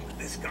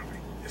 This guy,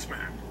 this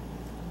man,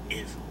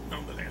 is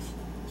nonetheless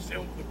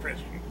still the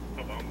president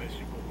of our most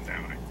important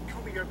ally.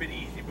 Can't we go a bit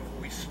easy before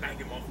we slag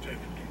him off totally?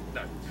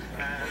 No.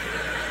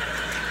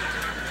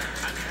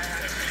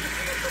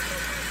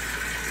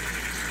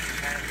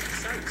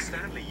 So,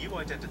 Stanley, you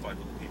identified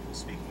what the people were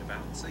speaking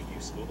about, so you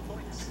score the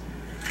points.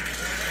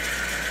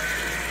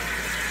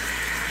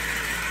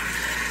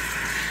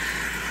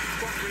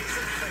 One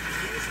reason fake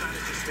news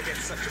manages to get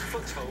such a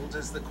foothold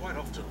is that quite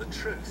often the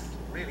truth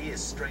really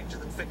is stranger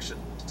than fiction.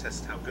 To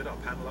test how good our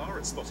panel are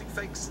at spotting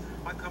fakes,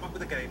 I've come up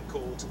with a game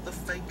called the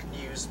Fake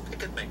News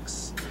Pick and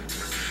Mix.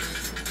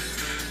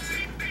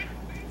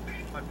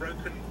 I've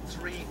broken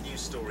 3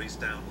 news stories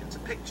down into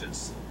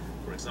pictures.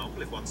 For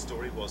example, if one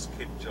story was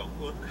Kim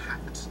Jong-un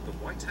hacked the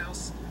White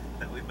House,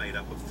 that would be made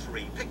up of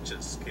 3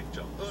 pictures. Kim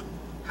Jong-un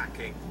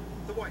hacking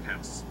the White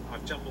House.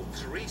 I've jumbled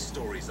 3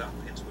 stories up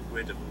into a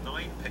grid of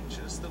 9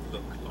 pictures that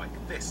look like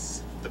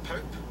this. The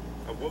Pope,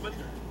 a woman,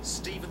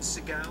 Steven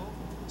Seagal,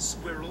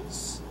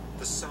 squirrels,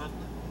 the sun,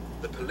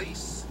 the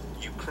police,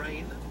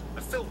 Ukraine,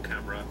 a film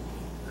camera,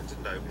 and a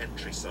no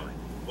entry sign.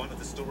 One of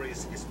the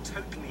stories is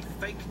totally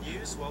fake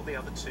news, while the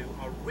other 2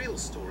 are real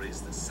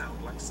stories that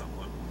sound like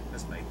someone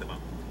has made them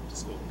up. To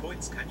score the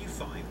points, can you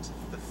find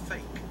the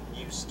fake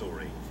news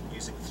story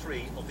using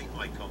 3 of the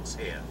icons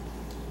here?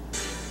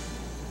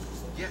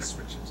 Yes,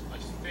 Richard. I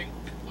think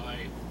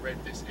I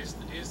read this.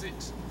 Is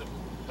it the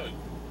Pope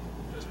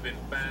has been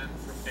banned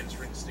from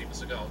entering Steven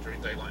Seagal during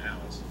daylight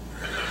hours?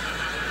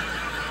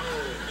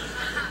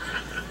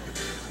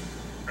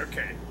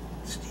 Okay,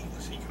 Steven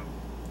Seagal.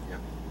 Yeah.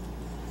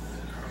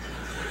 I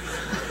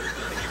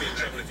think you'd be in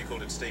trouble if you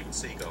called him Steven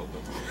Seagal,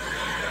 but...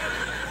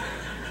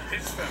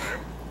 This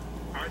fellow,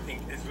 I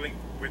think, is linked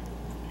with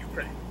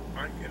Ukraine.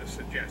 I'm going to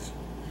suggest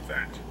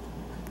that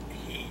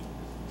he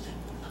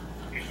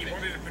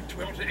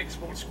wanted to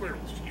export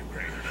squirrels to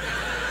Ukraine.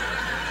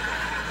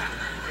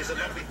 It's a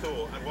lovely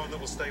thought, and one that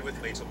will stay with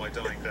me till my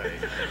dying day.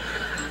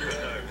 But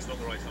no, it's not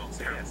the right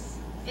answer, yes.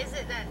 Is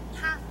it that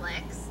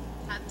Catholics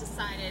have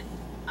decided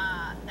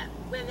that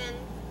women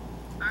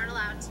aren't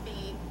allowed to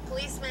be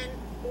policemen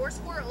or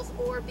squirrels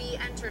or be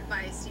entered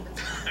by Steven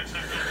Seagal?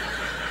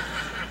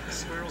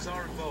 Squirrels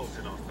are involved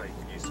in our fake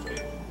news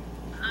story.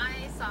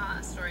 I saw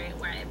a story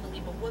where I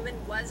believe a woman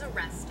was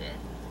arrested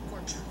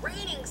for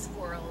training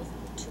squirrels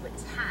to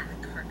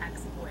attack her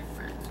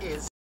ex-boyfriend.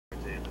 Is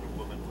that a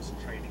woman was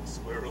training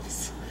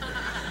squirrels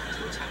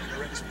to attack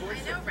her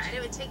ex-boyfriend? I know, right?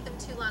 It would take them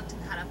too long to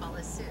cut up all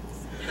his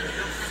suits.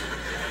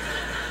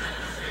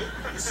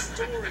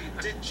 story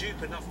did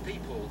dupe enough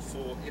people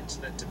for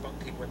internet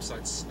debunking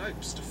website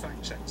Snopes to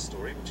fact-check the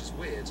story, which is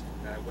weird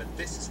when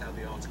this is how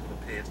the article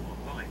appeared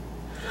online.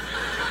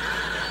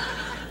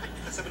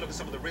 Let's have a look at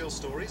some of the real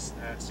stories.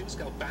 Steven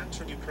Seagal banned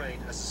from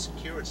Ukraine as a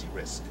security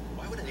risk.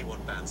 Why would anyone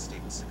ban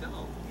Steven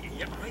Seagal?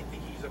 Yeah, I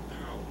think he's a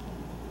pal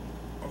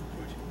of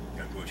Putin.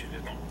 And Putin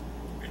is not,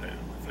 the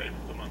flavour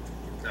of the month.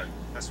 No,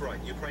 that's right.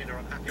 Ukraine are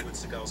unhappy with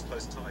Seagal's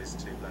close ties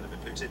to Vladimir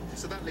Putin.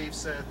 So that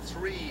leaves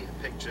 3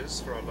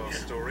 pictures for our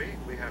last story.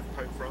 We have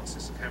Pope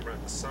Francis, a camera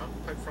in the sun.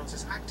 Pope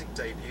Francis' acting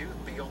debut,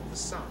 Beyond the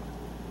Sun,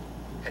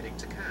 heading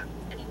to Cannes.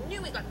 And he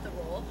knew he got the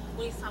role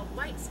when he saw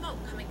white smoke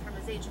coming from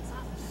his agent's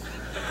office.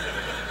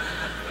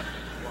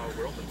 While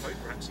we're on the Pope,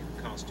 perhaps you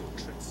can cast your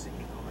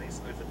truth-seeking eyes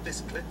over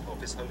this clip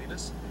of His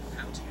Holiness.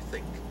 How do you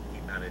think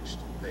he managed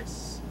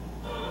this?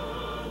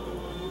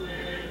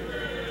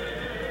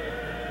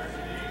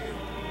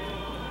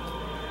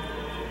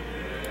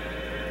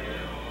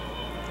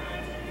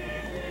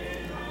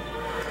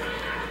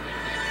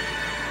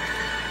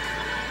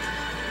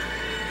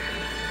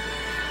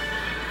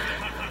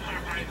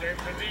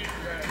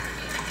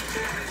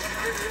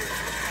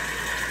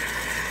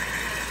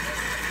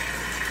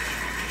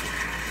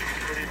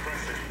 Pretty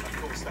impressive. Of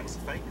course, that was a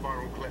fake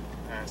viral clip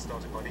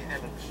started by The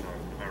Ellen Show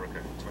in America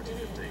in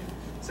 2015.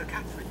 So,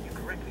 Catherine, you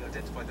correctly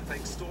identified the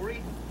fake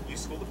story. You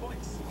score the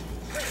points.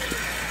 Fake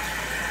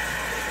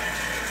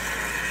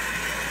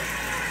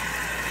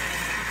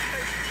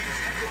news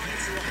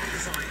headlines are often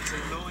designed to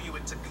lure you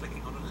into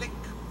clicking on a link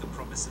with the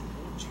promise of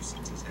more juicy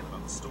detail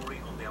about the story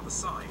on the other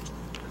side.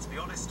 Let's be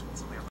honest,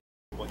 what's on the other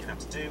side? What you have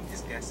to do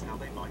is guess how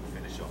they might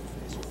finish off.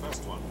 Here's your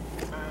first one.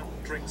 Man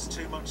drinks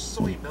too much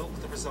soy milk,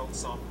 the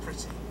results aren't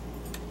pretty.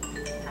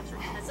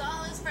 Catherine. As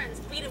all his friends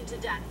beat him to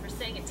death for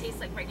saying it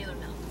tastes like regular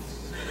milk.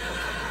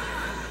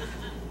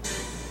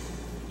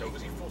 So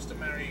was he forced to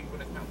marry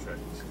Gwyneth Paltrow?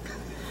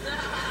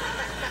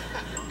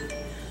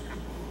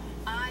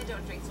 I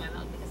don't drink soy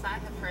milk because I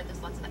have heard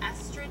there's lots of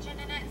estrogen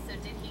in it, so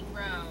did he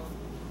grow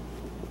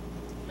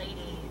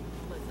lady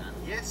bosom?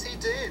 Yes, he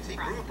did. He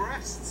grew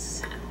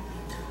breasts.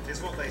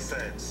 Is what they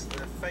said.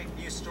 The fake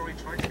news story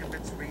tried to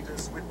convince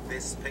readers with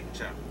this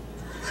picture.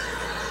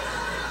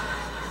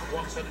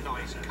 What a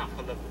nice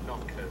couple of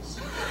knockers.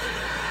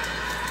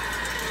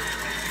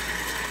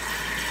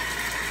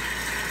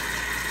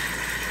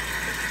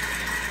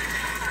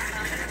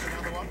 Here's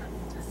another one.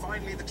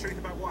 Finally, the truth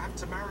about what happened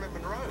to Marilyn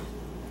Monroe.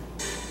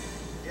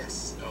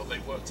 Yes. Oh, they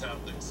worked out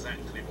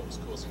exactly what was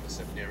causing the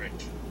 7-year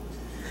itch.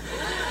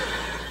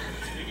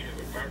 He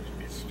is about to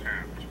be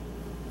stabbed.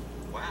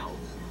 Wow.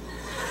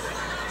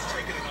 It's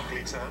taken an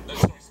ugly turn. No,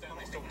 sorry,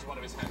 Stanley's talking to one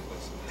of his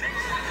handlers.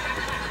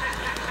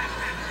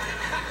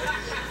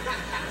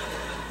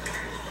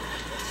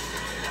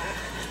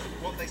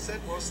 What they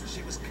said was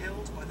she was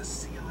killed by the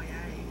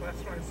CIA.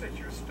 That's what I said,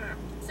 she was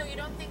stabbed. So you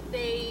don't think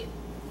they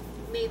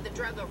made the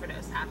drug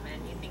overdose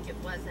happen? You think it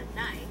was a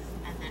knife,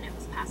 and then it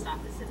was passed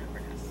off as an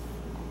overdose?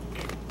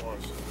 It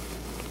was.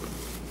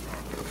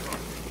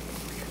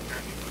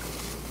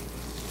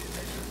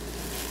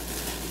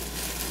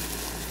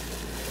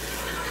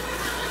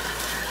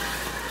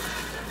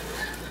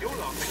 You're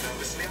laughing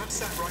nervously. I'm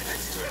sat right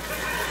next to it.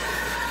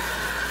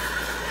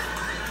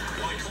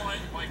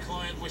 My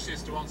client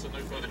wishes to answer no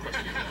further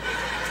questions. The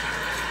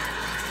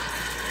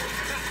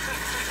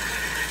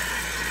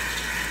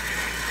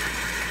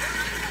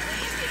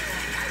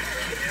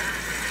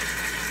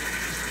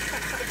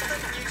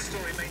fake news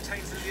story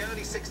maintains that in the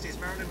early 60s,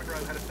 Marilyn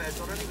Monroe had affairs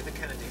not only with the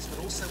Kennedys, but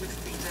also with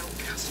Fidel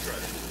Castro,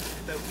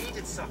 though he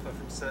did suffer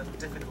from certain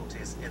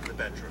difficulties in the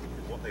bedroom,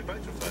 what they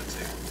both referred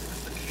to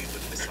as the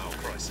Cuban Missile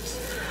Crisis.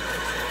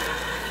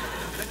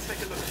 Let's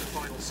take a look at the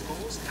final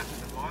scores.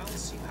 Catherine and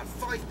Miles, you have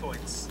 5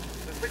 points.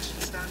 But Richard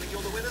and Stanley,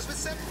 you're the winners with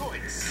 7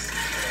 points.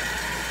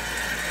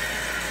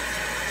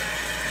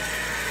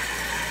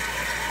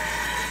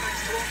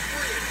 Thanks to our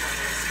brilliant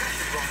panelists,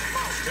 Catherine Ryan,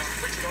 Miles Jones,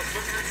 Richard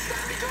Osborne and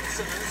Stanley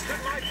Johnson. And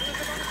good night from the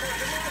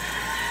Debunker.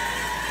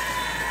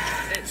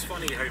 It's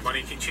funny how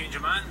money can change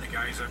a man. The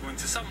guys are going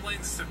to some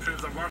lengths to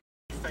prove their worth.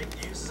 Fake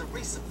news is a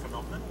recent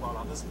phenomenon, while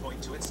others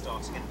point to it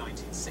starting in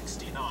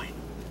 1969,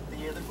 the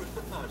year that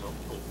Rupert Murdoch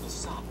bought The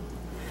Sun.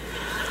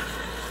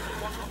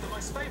 One of the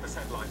most famous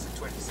headlines in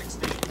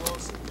 2016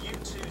 was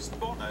U2's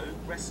Bono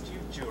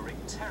rescued during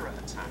terror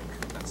attack.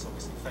 That's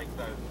obviously fake,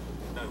 though.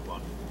 No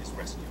one is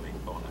rescuing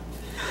Bono.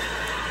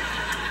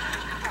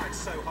 It's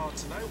so hard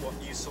to know what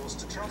news source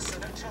to trust, so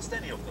don't trust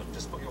any of them.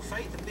 Just put your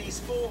faith in these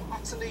 4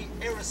 utterly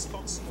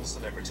irresponsible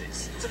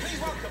celebrities. So please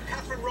welcome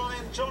Catherine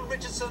Ryan, John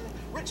Richardson,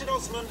 Richard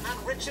Osman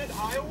and Richard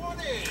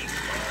Iowani.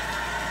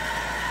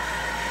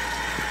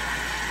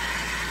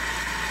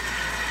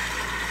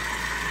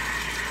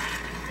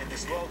 In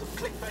this world of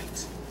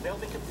clickbait, they'll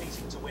be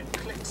competing to win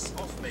clicks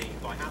off me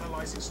by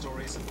analysing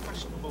stories of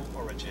questionable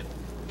origin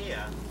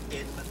here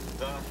in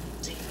the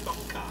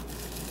Debunker.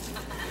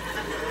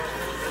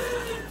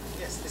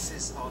 Yes, this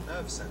is our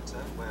nerve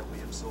centre where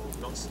we absorb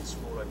nonsense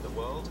from all over the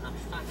world and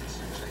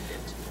fact-check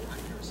it for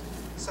accuracy.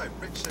 So,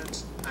 Richard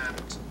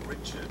and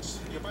Richard.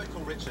 You're both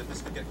called Richard,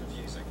 this could get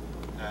confusing.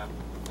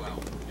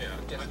 Well, yeah,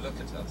 just look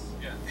at us.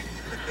 Yeah.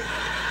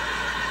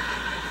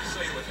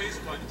 So well, here's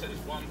the point. There's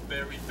one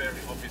very,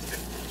 very obvious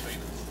difference between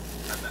us,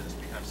 and that's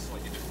we have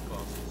slightly different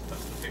glasses.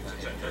 That's the thing to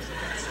check. That's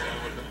what I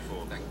would look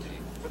for. Thank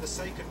you. For the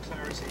sake of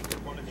clarity,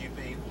 could one of you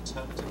be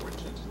Alternative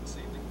Richard this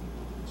evening?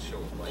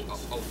 Sure.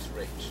 Alt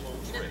Rich.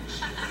 Alt Rich.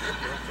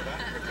 You're up for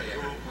that? Okay,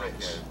 you're Alt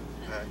Rich.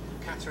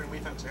 Catherine,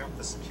 we've had to up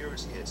the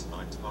security here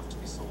tonight after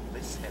we saw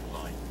this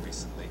headline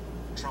recently.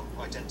 Trump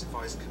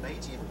identifies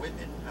Canadian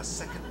women as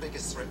second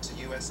biggest threat to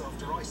US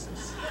after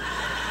ISIS.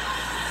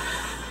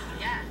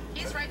 Yeah,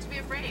 he's right to be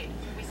afraid.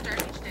 We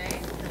start each day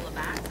with a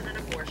vax and an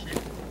abortion.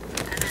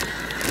 And then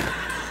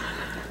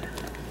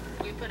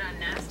we put on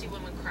nasty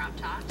women crop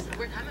tops, and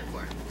we're coming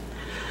for him.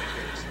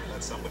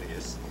 That somebody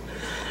is.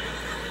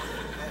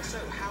 So,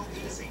 how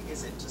easy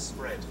is it to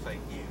spread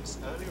fake news?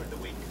 Earlier in the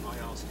week, I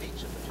asked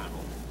each of the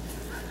panel.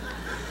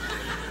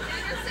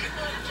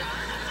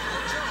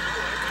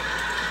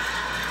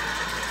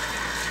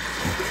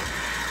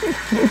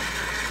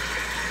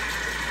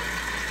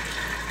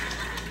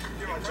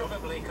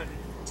 Probably couldn't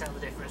tell the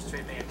difference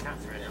between me and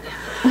Catherine.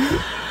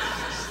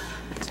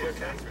 Two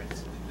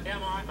Catherines. Yeah,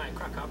 I'm alright, mate.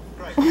 Crack up.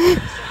 Great.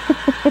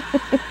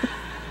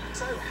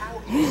 So,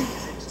 how easy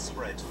is it to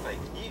spread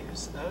fake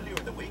news? Earlier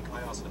in the week,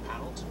 I asked the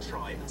panel to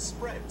try and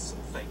spread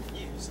some fake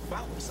news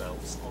about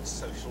themselves on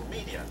social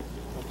media,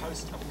 or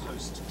post a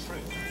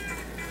post-truth,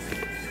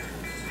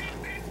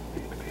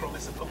 with the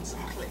promise of lots of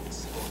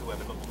clicks for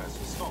whoever got the best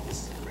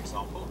response. For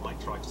example, I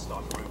tried to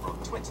start a rumour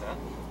on Twitter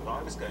that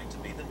I was going to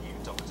be the new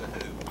Doctor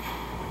Who,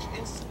 which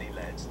instantly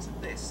led to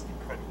this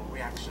incredible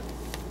reaction.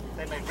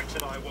 They made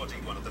Richard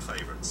Iwaddy one of the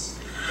favourites.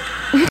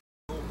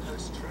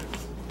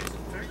 Post-truth.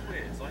 Very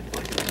weird. I do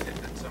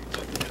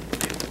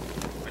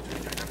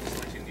have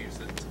exciting news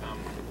that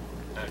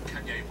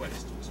Kanye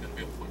West was going to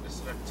be on Pointless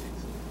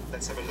Celebrities.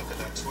 Let's have a look at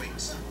that tweet.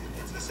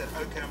 He said,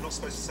 okay, I'm not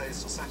supposed to say this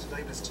till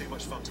Saturday, but it's too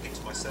much fun to keep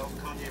to myself.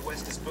 Kanye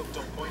West is booked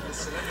on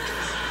Pointless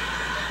Celebrities.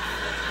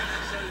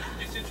 So,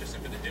 it's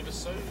interesting, but it was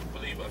so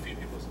believable. A few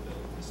people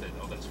said,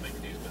 oh, that's fake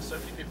news, but so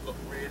many people got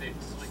really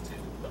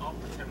excited that I'll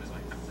pretend as I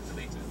have to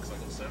delete it because I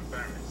got so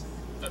embarrassed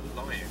at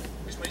lying,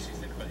 which makes you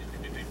think about if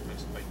you do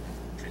post fake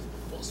truth,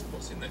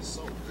 what's in their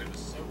soul, because it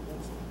was so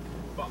awful.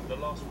 But the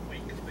last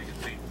week, the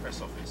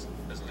press office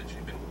has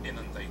literally been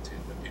inundated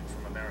with people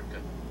from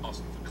America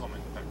asking for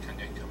comment about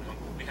Kanye coming on.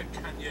 We had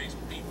Kanye's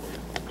people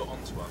got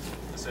onto us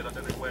and said, I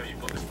don't know where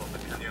you've got this from,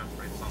 but Kanye, I'm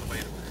afraid it's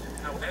unavailable.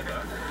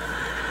 However,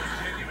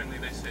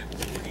 genuinely they said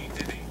P.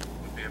 Diddy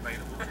would be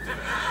available to do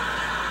it.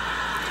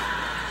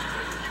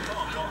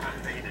 Not have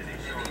P. Diddy,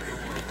 surely.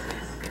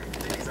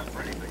 He's up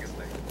for anything, isn't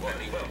he? Well,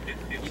 you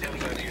don't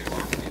know who you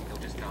are, he'll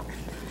just come.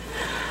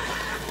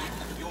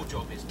 Your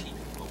job is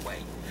keeping him away.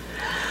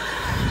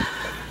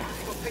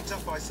 He got picked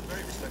up by some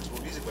very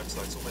respectable music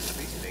websites almost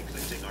immediately,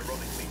 including,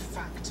 ironically,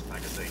 Fact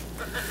magazine,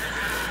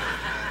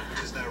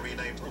 which is now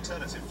renamed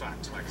Alternative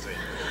Fact magazine.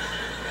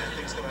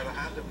 Things got out of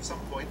hand, and at some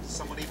point,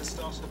 someone even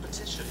started a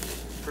petition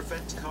to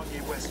prevent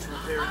Kanye West from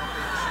appearing on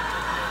the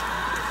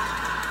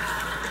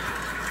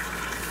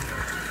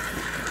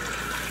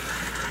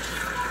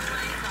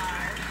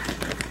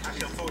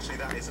Actually, unfortunately,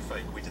 that is a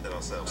fake. We did that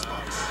ourselves.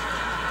 But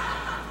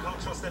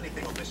can't trust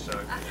anything on this show.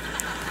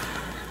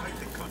 I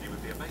think Kanye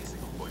would be amazing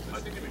on Pointless. I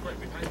think it'd be great.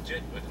 We've had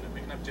Jedward, and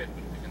we can have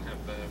Jedward, we can have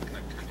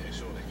Kanye,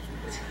 surely.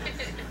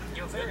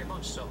 You're very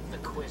much sort of the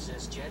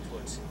quizzes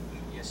Jedward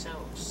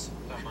yourselves,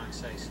 if I might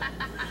say so.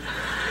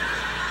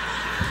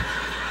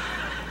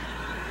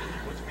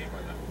 What do you mean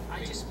by that?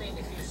 I just mean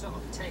if you sort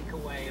of take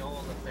away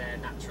all of their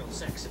natural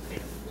sex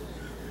appeal.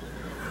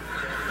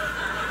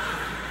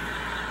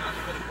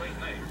 You've got a great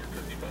name,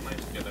 because you've got a name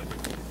together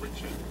with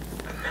Richard.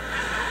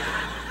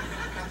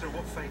 Catherine,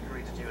 what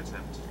fakery did you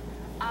attempt?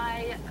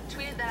 I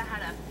tweeted that I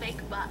had a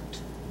fake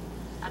butt,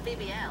 a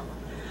BBL,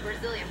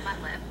 Brazilian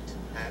butt lift.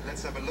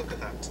 Let's have a look at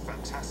that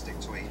fantastic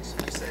tweet.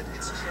 You said,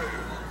 it's true.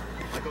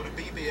 I got a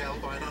BBL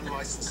by an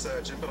unlicensed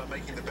surgeon, but I'm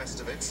making the best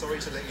of it. Sorry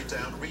to let you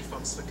down.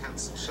 Refunds for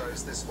cancelled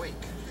shows this week.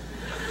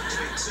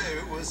 Tweet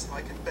 2 was,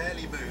 I can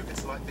barely move.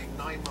 It's like being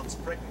 9 months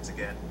pregnant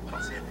again,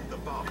 but in the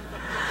bum.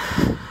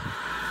 I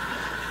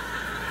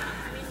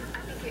mean, I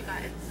think it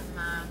got in some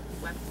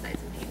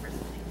websites and papers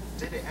and things.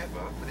 Did it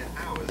ever? Within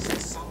hours, the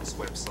Sun's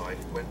website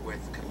went with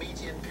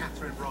comedian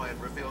Catherine Ryan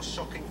reveals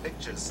shocking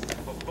pictures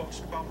of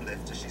botched bum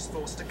lift as she's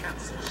forced to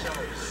cancel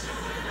shows.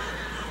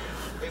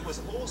 It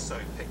was also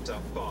picked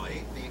up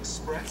by The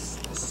Express,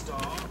 The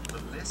Star,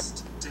 The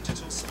List,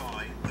 Digital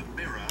Spy, The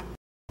Mirror.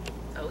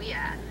 Oh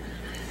yeah.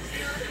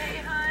 You okay,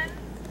 hon?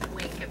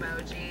 Wink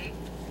emoji.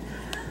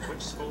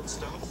 Which sports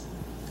stars?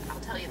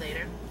 I'll tell you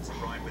later. It's a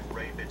rhyme with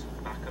Ravid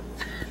Backup.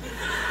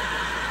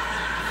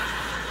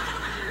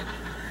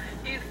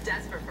 He's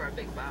desperate for a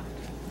big bum.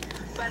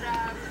 But,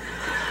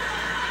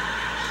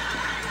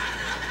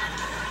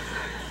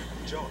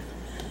 John,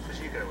 who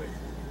did you go with?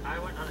 I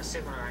went on a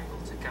similar angle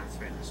to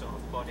Catherine, sort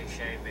of body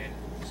shaming,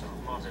 sort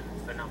of modern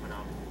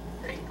phenomenon.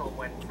 People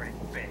went for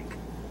it big.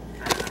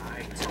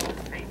 I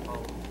told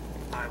people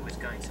I was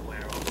going to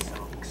wear all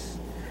socks.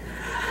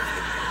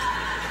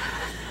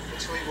 The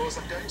tweet was,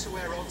 I'm going to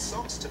wear odd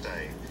socks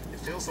today. It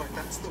feels like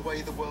that's the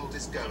way the world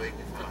is going,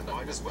 and I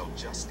might as well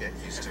just get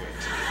used to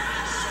it.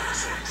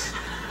 Socks.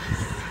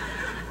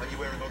 Are you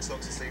wearing odd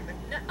socks this evening?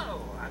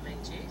 No, I mean,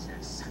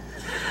 Jesus.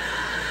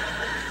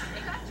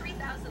 It got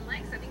 3,000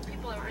 likes. I think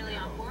people are really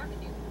on board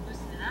with you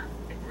boosting it up.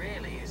 It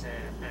really is a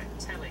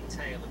telling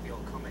tale of your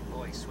comic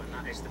voice when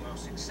that is the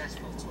most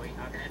successful tweet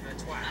I've ever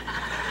twagged.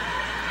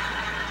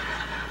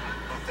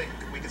 I think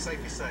we can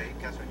safely say,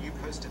 Catherine, you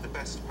posted the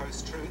best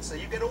post-truth, so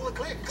you get all the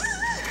clicks.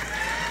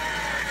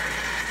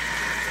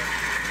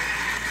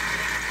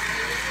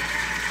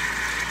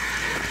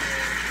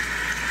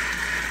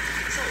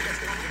 So let's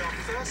get on with our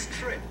first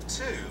trip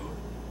to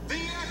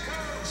the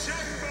Echo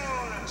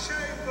Chamber.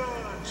 Chamber.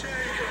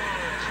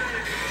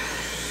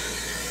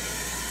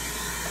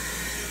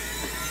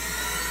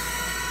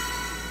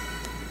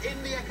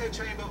 In the Echo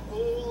Chamber,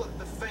 all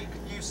the fake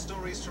news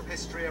stories from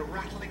history are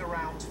rattling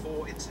around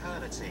for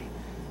eternity.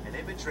 An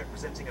image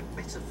representing a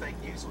bit of fake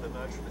news will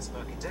emerge from its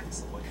murky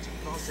depths. I want you to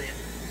buzz in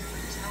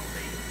and tell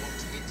me what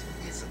it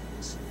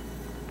isn't.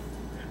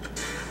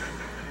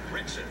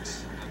 Richard.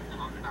 An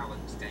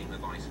unbalanced game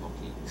of ice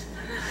hockey.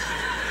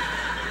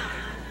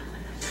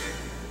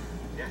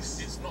 Yes.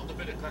 It's not the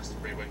bit at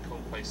Glastonbury when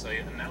Coldplay say,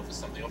 and now for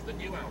something off the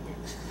new album.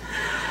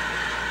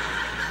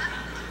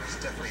 It's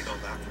definitely not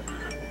that.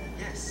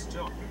 Yes,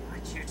 John. My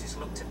tutors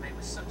looked at me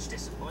with such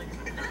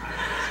disappointment.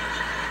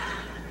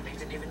 They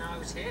didn't even know I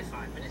was here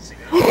 5 minutes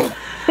ago.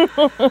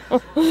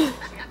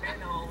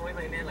 All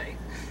willy-nilly.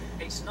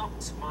 It's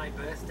not my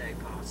birthday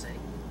party.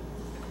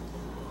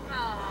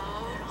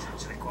 Oh. It's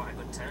actually quite a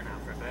good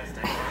turnout for a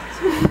birthday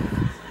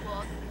party.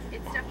 Well,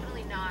 it's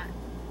definitely not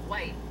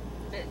white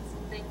bits,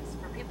 things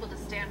for people to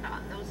stand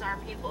on. Those are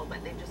people,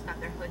 but they've just got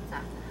their hoods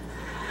up.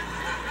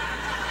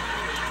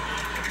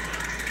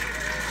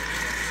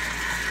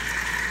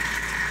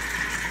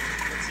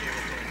 Let's hear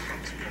what Donald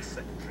Trump's press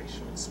secretary,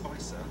 Sean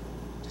Spicer,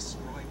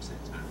 describes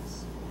it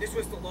as. This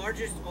was the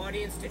largest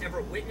audience to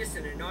ever witness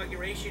an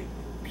inauguration,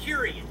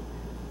 period.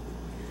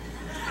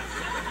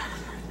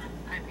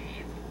 I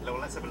mean... Well,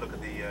 let's have a look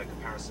at the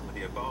comparison with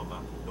the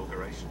Obama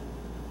inauguration.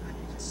 And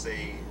you can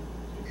see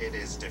it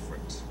is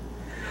different.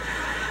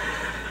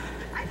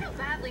 I feel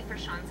badly for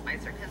Sean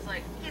Spicer because,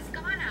 like, he's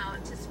gone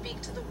out to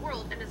speak to the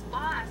world and his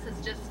boss has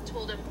just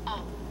told him,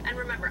 oh, and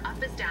remember,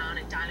 up is down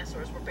and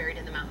dinosaurs were buried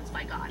in the mountains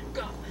by God.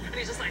 Go. And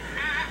he's just like,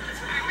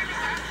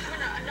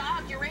 an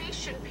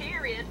inauguration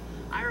period.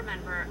 I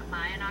remember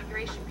my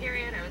inauguration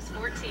period. I was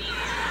 14.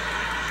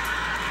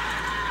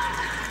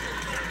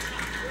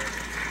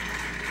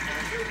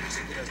 Who in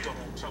particular is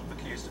Donald Trump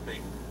accused of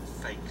being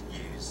fake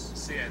news?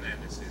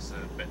 CNN, this is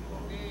Benoit.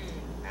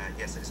 And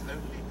yes, it's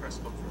only press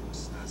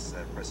conference as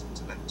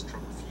President-elect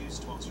Trump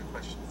refused to answer a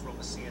question from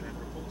a CNN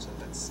reporter.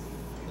 Let's see.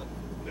 Look.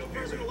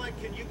 President-elect,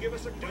 can you give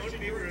us a question?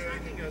 Don't be rude.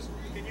 Attacking us.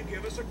 Can you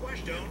give us a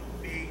question?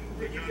 Don't be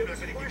rude. Can you give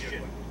us a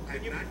question?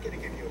 I'm not going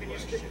to give you a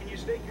question. Can you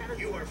stay categorical?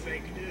 You are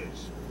fake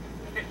news.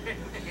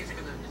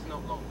 It's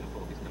not long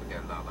before he's going to go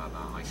la la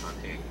la. I can't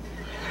hear you.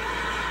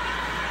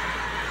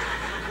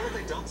 What have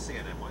they done,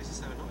 CNN? Why is he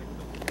so annoying with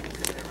them?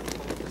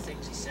 The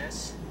things he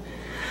says.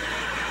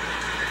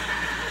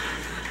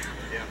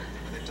 Yeah,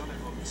 and they've done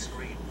it on the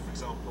screen. For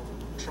example,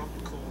 Trump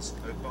calls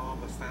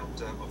Obama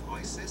founder of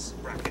ISIS,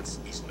 brackets,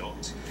 he's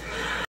not.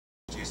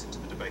 Use into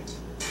the debate.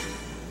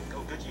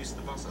 Oh, good use of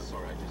the buzzer.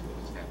 Sorry, I just got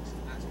his text.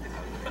 That's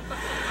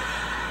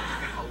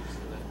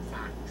alternate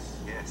facts.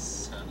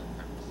 Yes.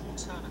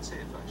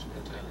 Alternative, actually.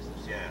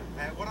 Alternatives.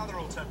 Yeah. What other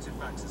alternative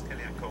facts has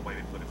Kellyanne Conway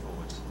been putting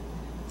forward?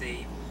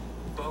 The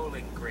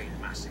Bowling Green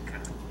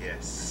Massacre.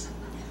 Yes.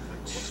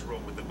 What's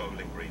wrong with the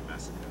Bowling Green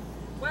Massacre?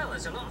 Well,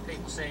 there's a lot of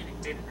people saying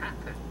it didn't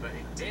happen, but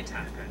it did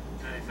happen.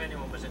 And if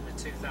anyone was at the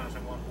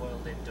 2001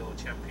 World Indoor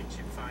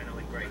Championship final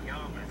in Great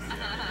Yarmouth,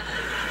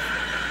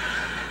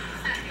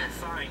 you'll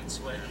find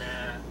when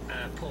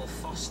Paul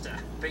Foster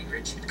beat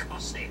Richard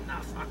Cossey in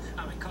that fight.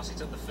 I mean, Cossey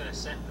took the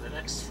first set, but the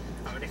next...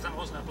 I mean, if that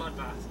wasn't a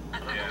bloodbath, I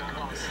don't know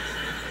what was.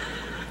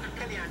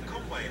 Kellyanne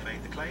Conway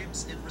made the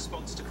claims in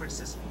response to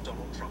criticism of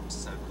Donald Trump's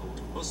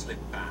so-called Muslim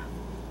ban.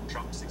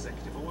 Trump's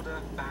executive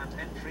order banned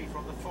entry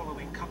from the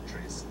following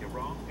countries: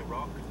 Iran,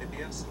 Iraq,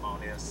 Libya,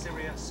 Somalia,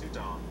 Syria,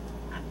 Sudan,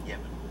 and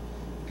Yemen.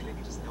 He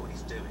clearly doesn't know what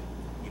he's doing.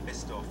 He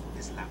missed off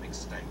Islamic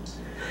State.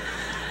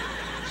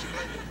 She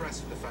blamed the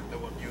press for the fact no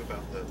one knew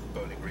about the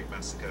Bowling Green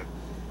Massacre.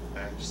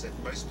 She said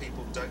most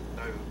people don't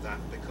know that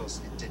because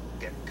it didn't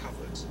get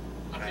covered.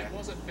 I mean, it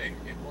was a thing.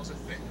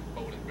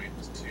 Bowling Green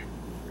was two,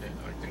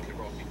 I think,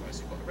 Iraqi guys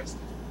who got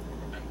arrested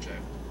and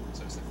jailed.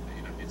 So it's a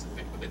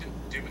thing. But they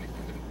didn't do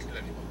anything. They didn't kill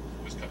anyone.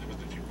 It was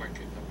literally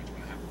blanket coverage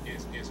when it happened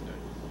years ago.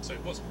 So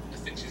it was. I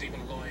think she's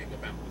even lying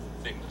about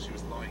the thing that she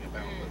was lying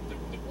about that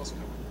was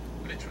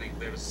covered. Literally,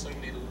 there are so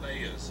many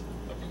layers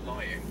of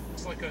lying.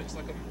 It's like a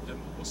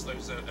what's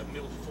those a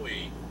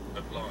millefeuille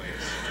of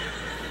lies.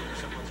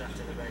 Someone's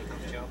after the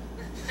bake-off job.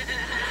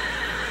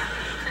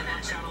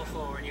 Channel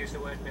 4 and use the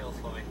word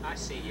millefeuille. I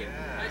see you.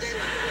 Yes.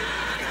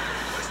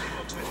 Most people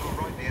on who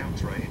are rightly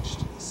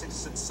outraged.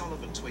 Citizen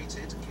Sullivan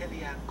tweeted,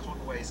 Kellyanne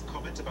Conway's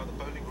comment about the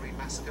Bowling Green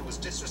massacre was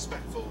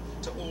disrespectful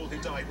to all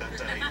who died that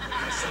day,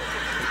 myself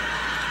included.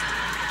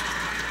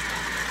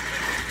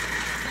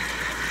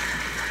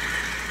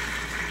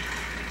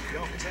 The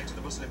architect of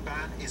the Muslim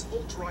ban is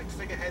alt-right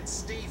figurehead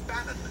Steve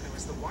Bannon, who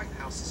is the White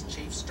House's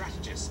chief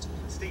strategist.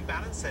 Steve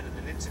Bannon said in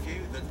an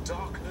interview that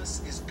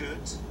darkness is good,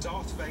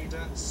 Darth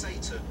Vader,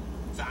 Satan,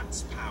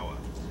 that's power.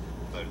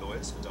 Though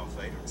lawyers for Darth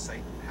Vader and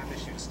Satan have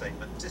issued a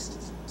statement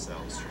distancing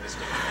themselves from his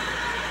demand.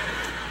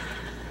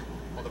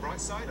 On the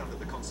bright side, under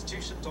the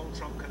Constitution, Donald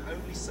Trump can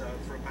only serve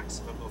for a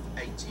maximum of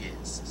 8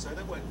 years, so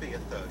there won't be a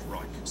third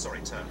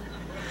term.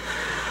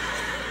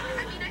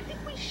 I mean, I think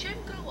we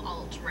should go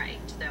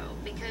alt-right, though,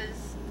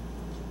 because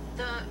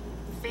the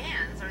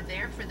fans are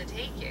there for the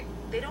taking.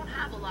 They don't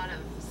have a lot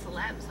of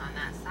celebs on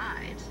that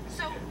side.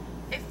 So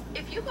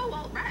if you go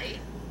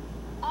alt-right,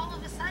 all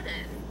of a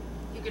sudden,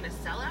 you're going to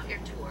sell out your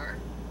tour,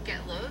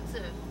 get loads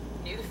of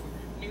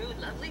new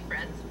lovely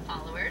friends,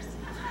 followers.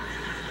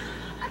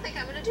 I think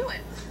I'm going to do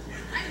it.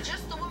 I'm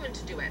just the woman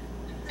to do it.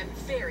 I'm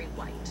very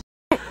white.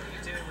 What are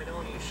you doing with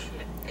all your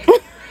shit?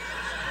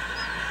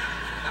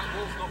 That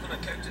wolf's not going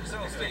to coat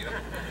itself, Stephen.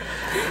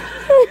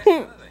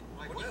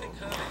 What do you think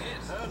hurling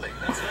is? Hurling,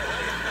 that's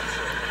hurling.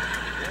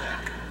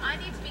 Yeah. I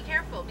need to be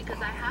careful because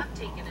I have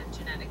taken a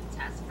genetic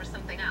test for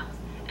something else,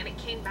 and it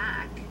came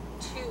back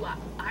too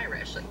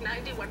Irish. Like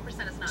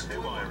 91% is not Too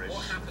normal. Irish.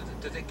 What happens?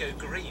 Did it go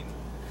green?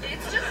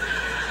 It's just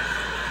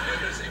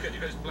It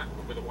goes black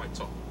with a white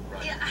top.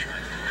 Right. yeah.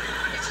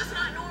 It's just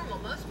not normal.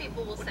 Most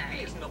people will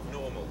say It's not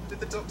normal. Did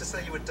the doctor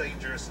say you were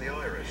dangerously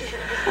Irish?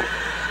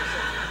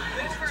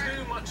 There's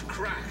too much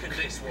crack in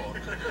this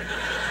one.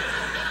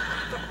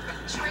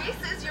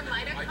 traces your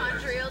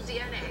mitochondrial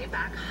DNA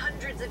back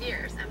hundreds of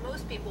years, and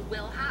most people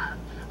will have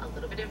a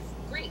little bit of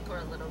Greek or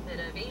a little bit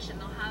of Asian.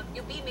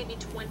 You'll be maybe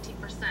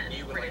 20%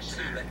 You were British.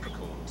 like two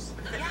leprechauns.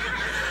 Yeah.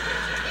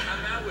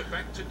 And now we're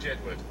back to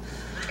Jedward.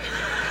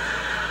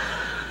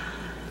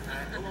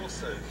 Who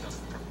also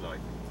doesn't like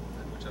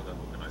which other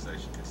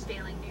organisation is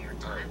Failing New York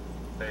Times.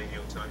 The New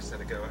York Times said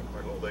to go out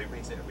quite a lot, although he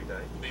reads it every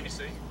day.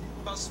 BBC?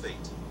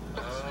 BuzzFeed.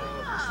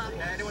 Ah.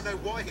 Anyone know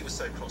why he was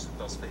so cross with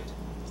BuzzFeed?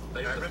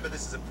 I remember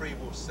this is a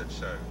pre-Watershed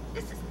show.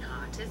 This is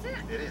not, is it?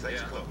 It is 8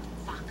 o'clock.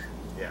 Fuck.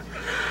 Yeah.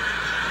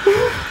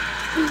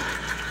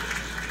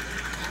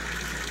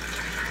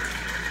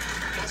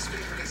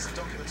 BuzzFeed released some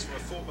documents from a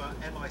former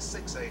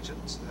MI6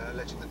 agent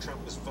alleging that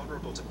Trump was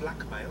vulnerable to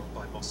blackmail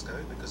by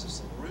Moscow because of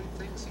some rude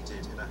things he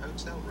did in a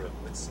hotel room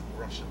with some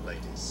Russian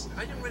ladies.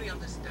 I didn't really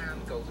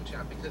understand Golden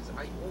Chat because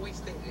I always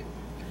think it.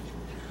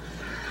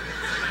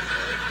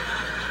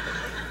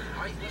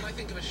 When I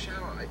think of a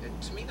shower,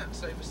 to me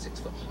that's over 6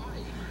 foot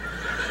high.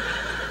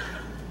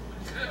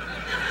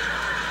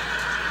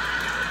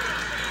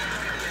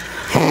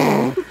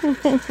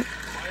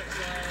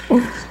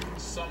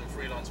 Some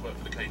freelance work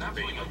for the KGB.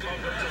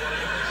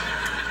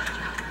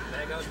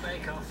 There goes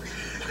Bake Off.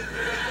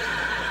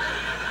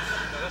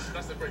 No,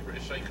 that's the Great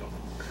British Shake Off.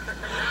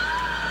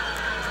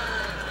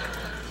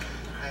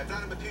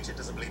 Vladimir Putin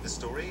doesn't believe the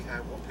story.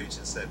 What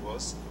Putin said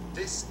was,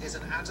 this is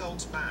an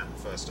adult man,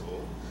 first of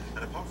all,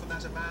 and apart from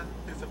that, a man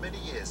who for many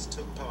years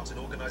took part in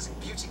organising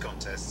beauty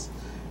contests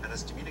and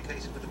has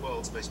communicated with the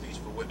world's most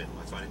beautiful women.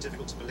 I find it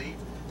difficult to believe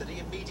that he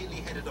immediately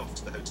headed off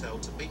to the hotel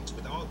to meet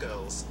with our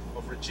girls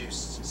of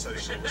reduced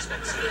social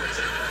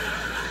responsibility.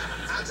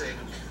 Adding,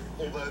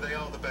 although they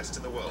are the best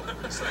in the world.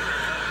 So,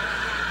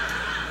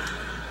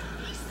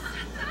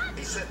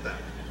 he said that.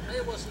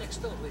 I was next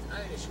door with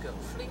Irish girl,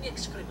 fling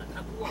excrement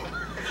up wall.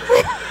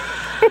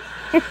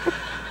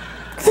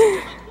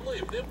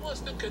 Believe there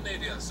was the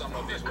Canadian some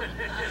of these women.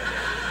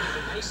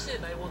 I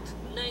said I want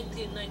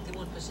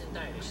 91%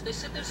 Irish. They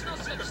said there's no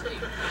such thing.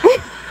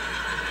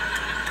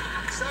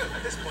 So,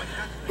 at this point,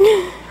 we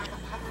have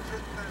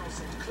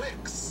 100,000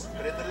 clicks.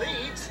 But in the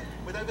lead,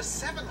 with over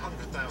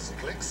 700,000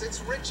 clicks, it's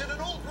Richard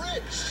and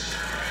Alt-Rich.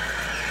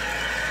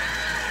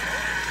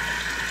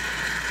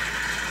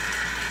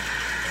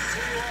 See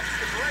you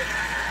after the break.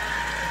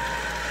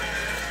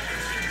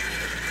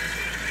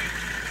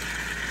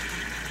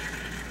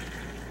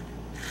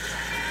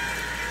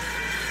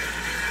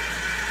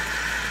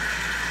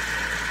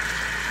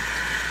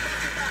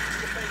 Welcome back to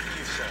the Fake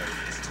News Show.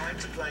 It's time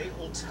to play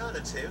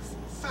Alternative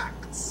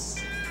Facts.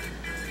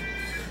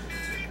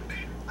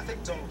 I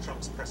think Donald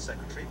Trump's press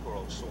secretary, poor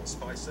old Sean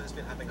Spicer, has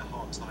been having a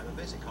hard time of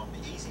it. It can't be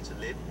easy to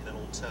live in an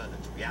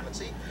alternate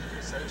reality.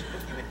 So to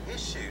put you in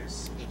his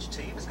shoes, each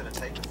team is going to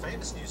take a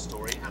famous news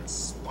story and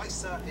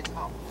spicer it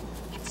up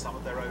with some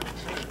of their own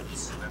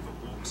treatments. Whoever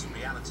walks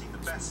reality the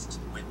best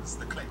wins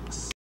the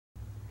clicks.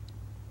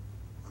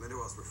 I meant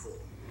to ask before,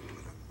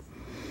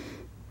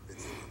 but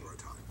it's not the right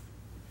time.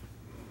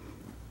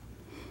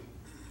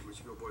 Which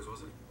of your boys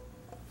was it?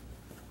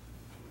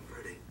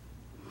 Freddie.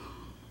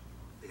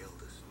 The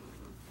eldest.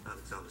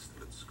 Alexander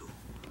still at school.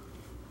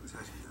 Who's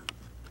hacking that?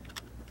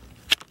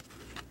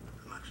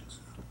 Elections.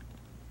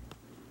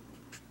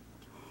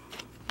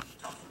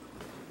 Tough.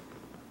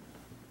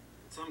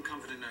 Some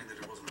comfort in knowing that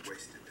it wasn't a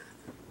wasted death.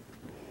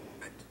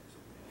 Meant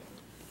something.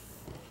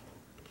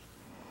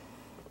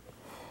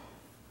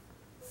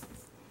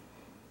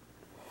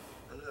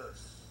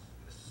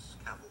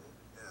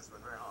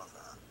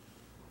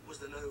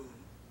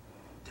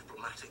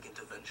 diplomatic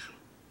intervention?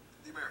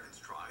 The Americans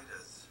tried,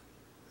 as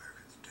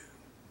Americans do.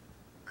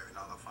 Maybe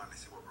now they'll finally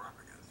see what we're up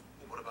against.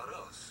 Well, what about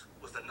us?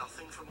 Was there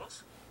nothing from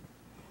us?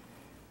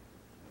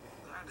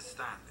 As I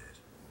understand it,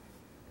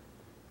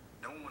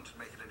 no one wanted to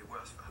make it any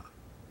worse for her.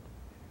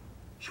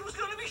 She was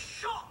going to be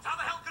shot! How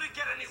the hell could it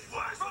get any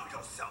worse? From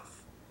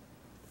yourself!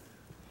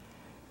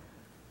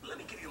 Let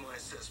me give you my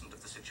assessment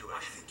of the situation.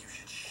 I think you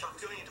should shut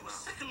up. Going into a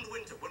second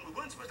winter when we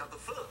weren't supposed to have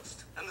the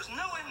first. And there's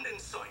no end in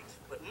sight.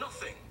 But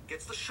nothing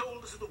gets the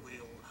shoulders of the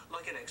wheel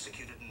like an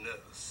executed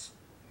nurse.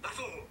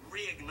 That'll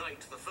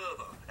reignite the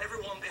fervor.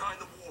 Everyone behind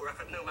the war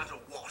effort, no matter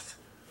what.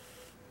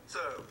 So,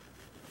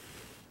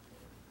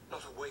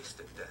 not a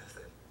wasted death,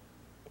 then.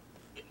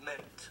 It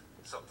meant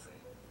something.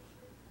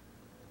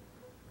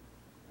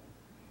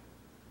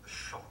 The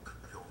shock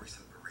of your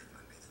recent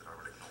bereavement means that I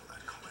will ignore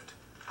that comment.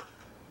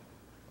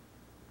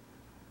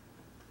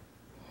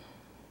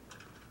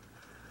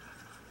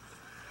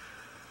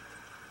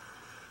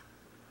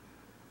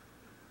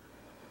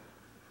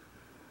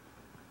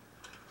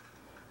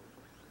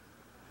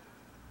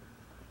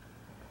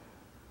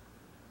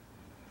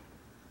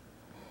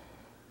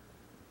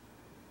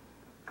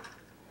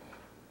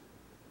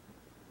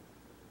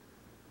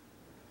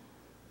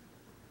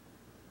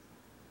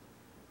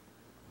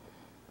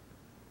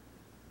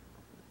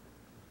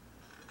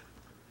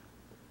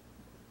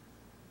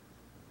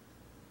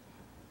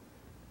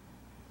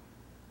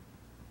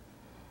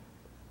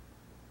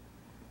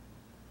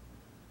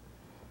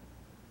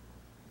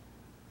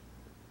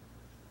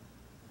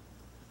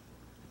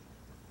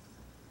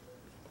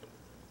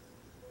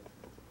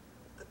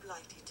 The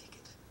Blighty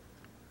ticket.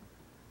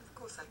 Of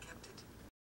course I kept it.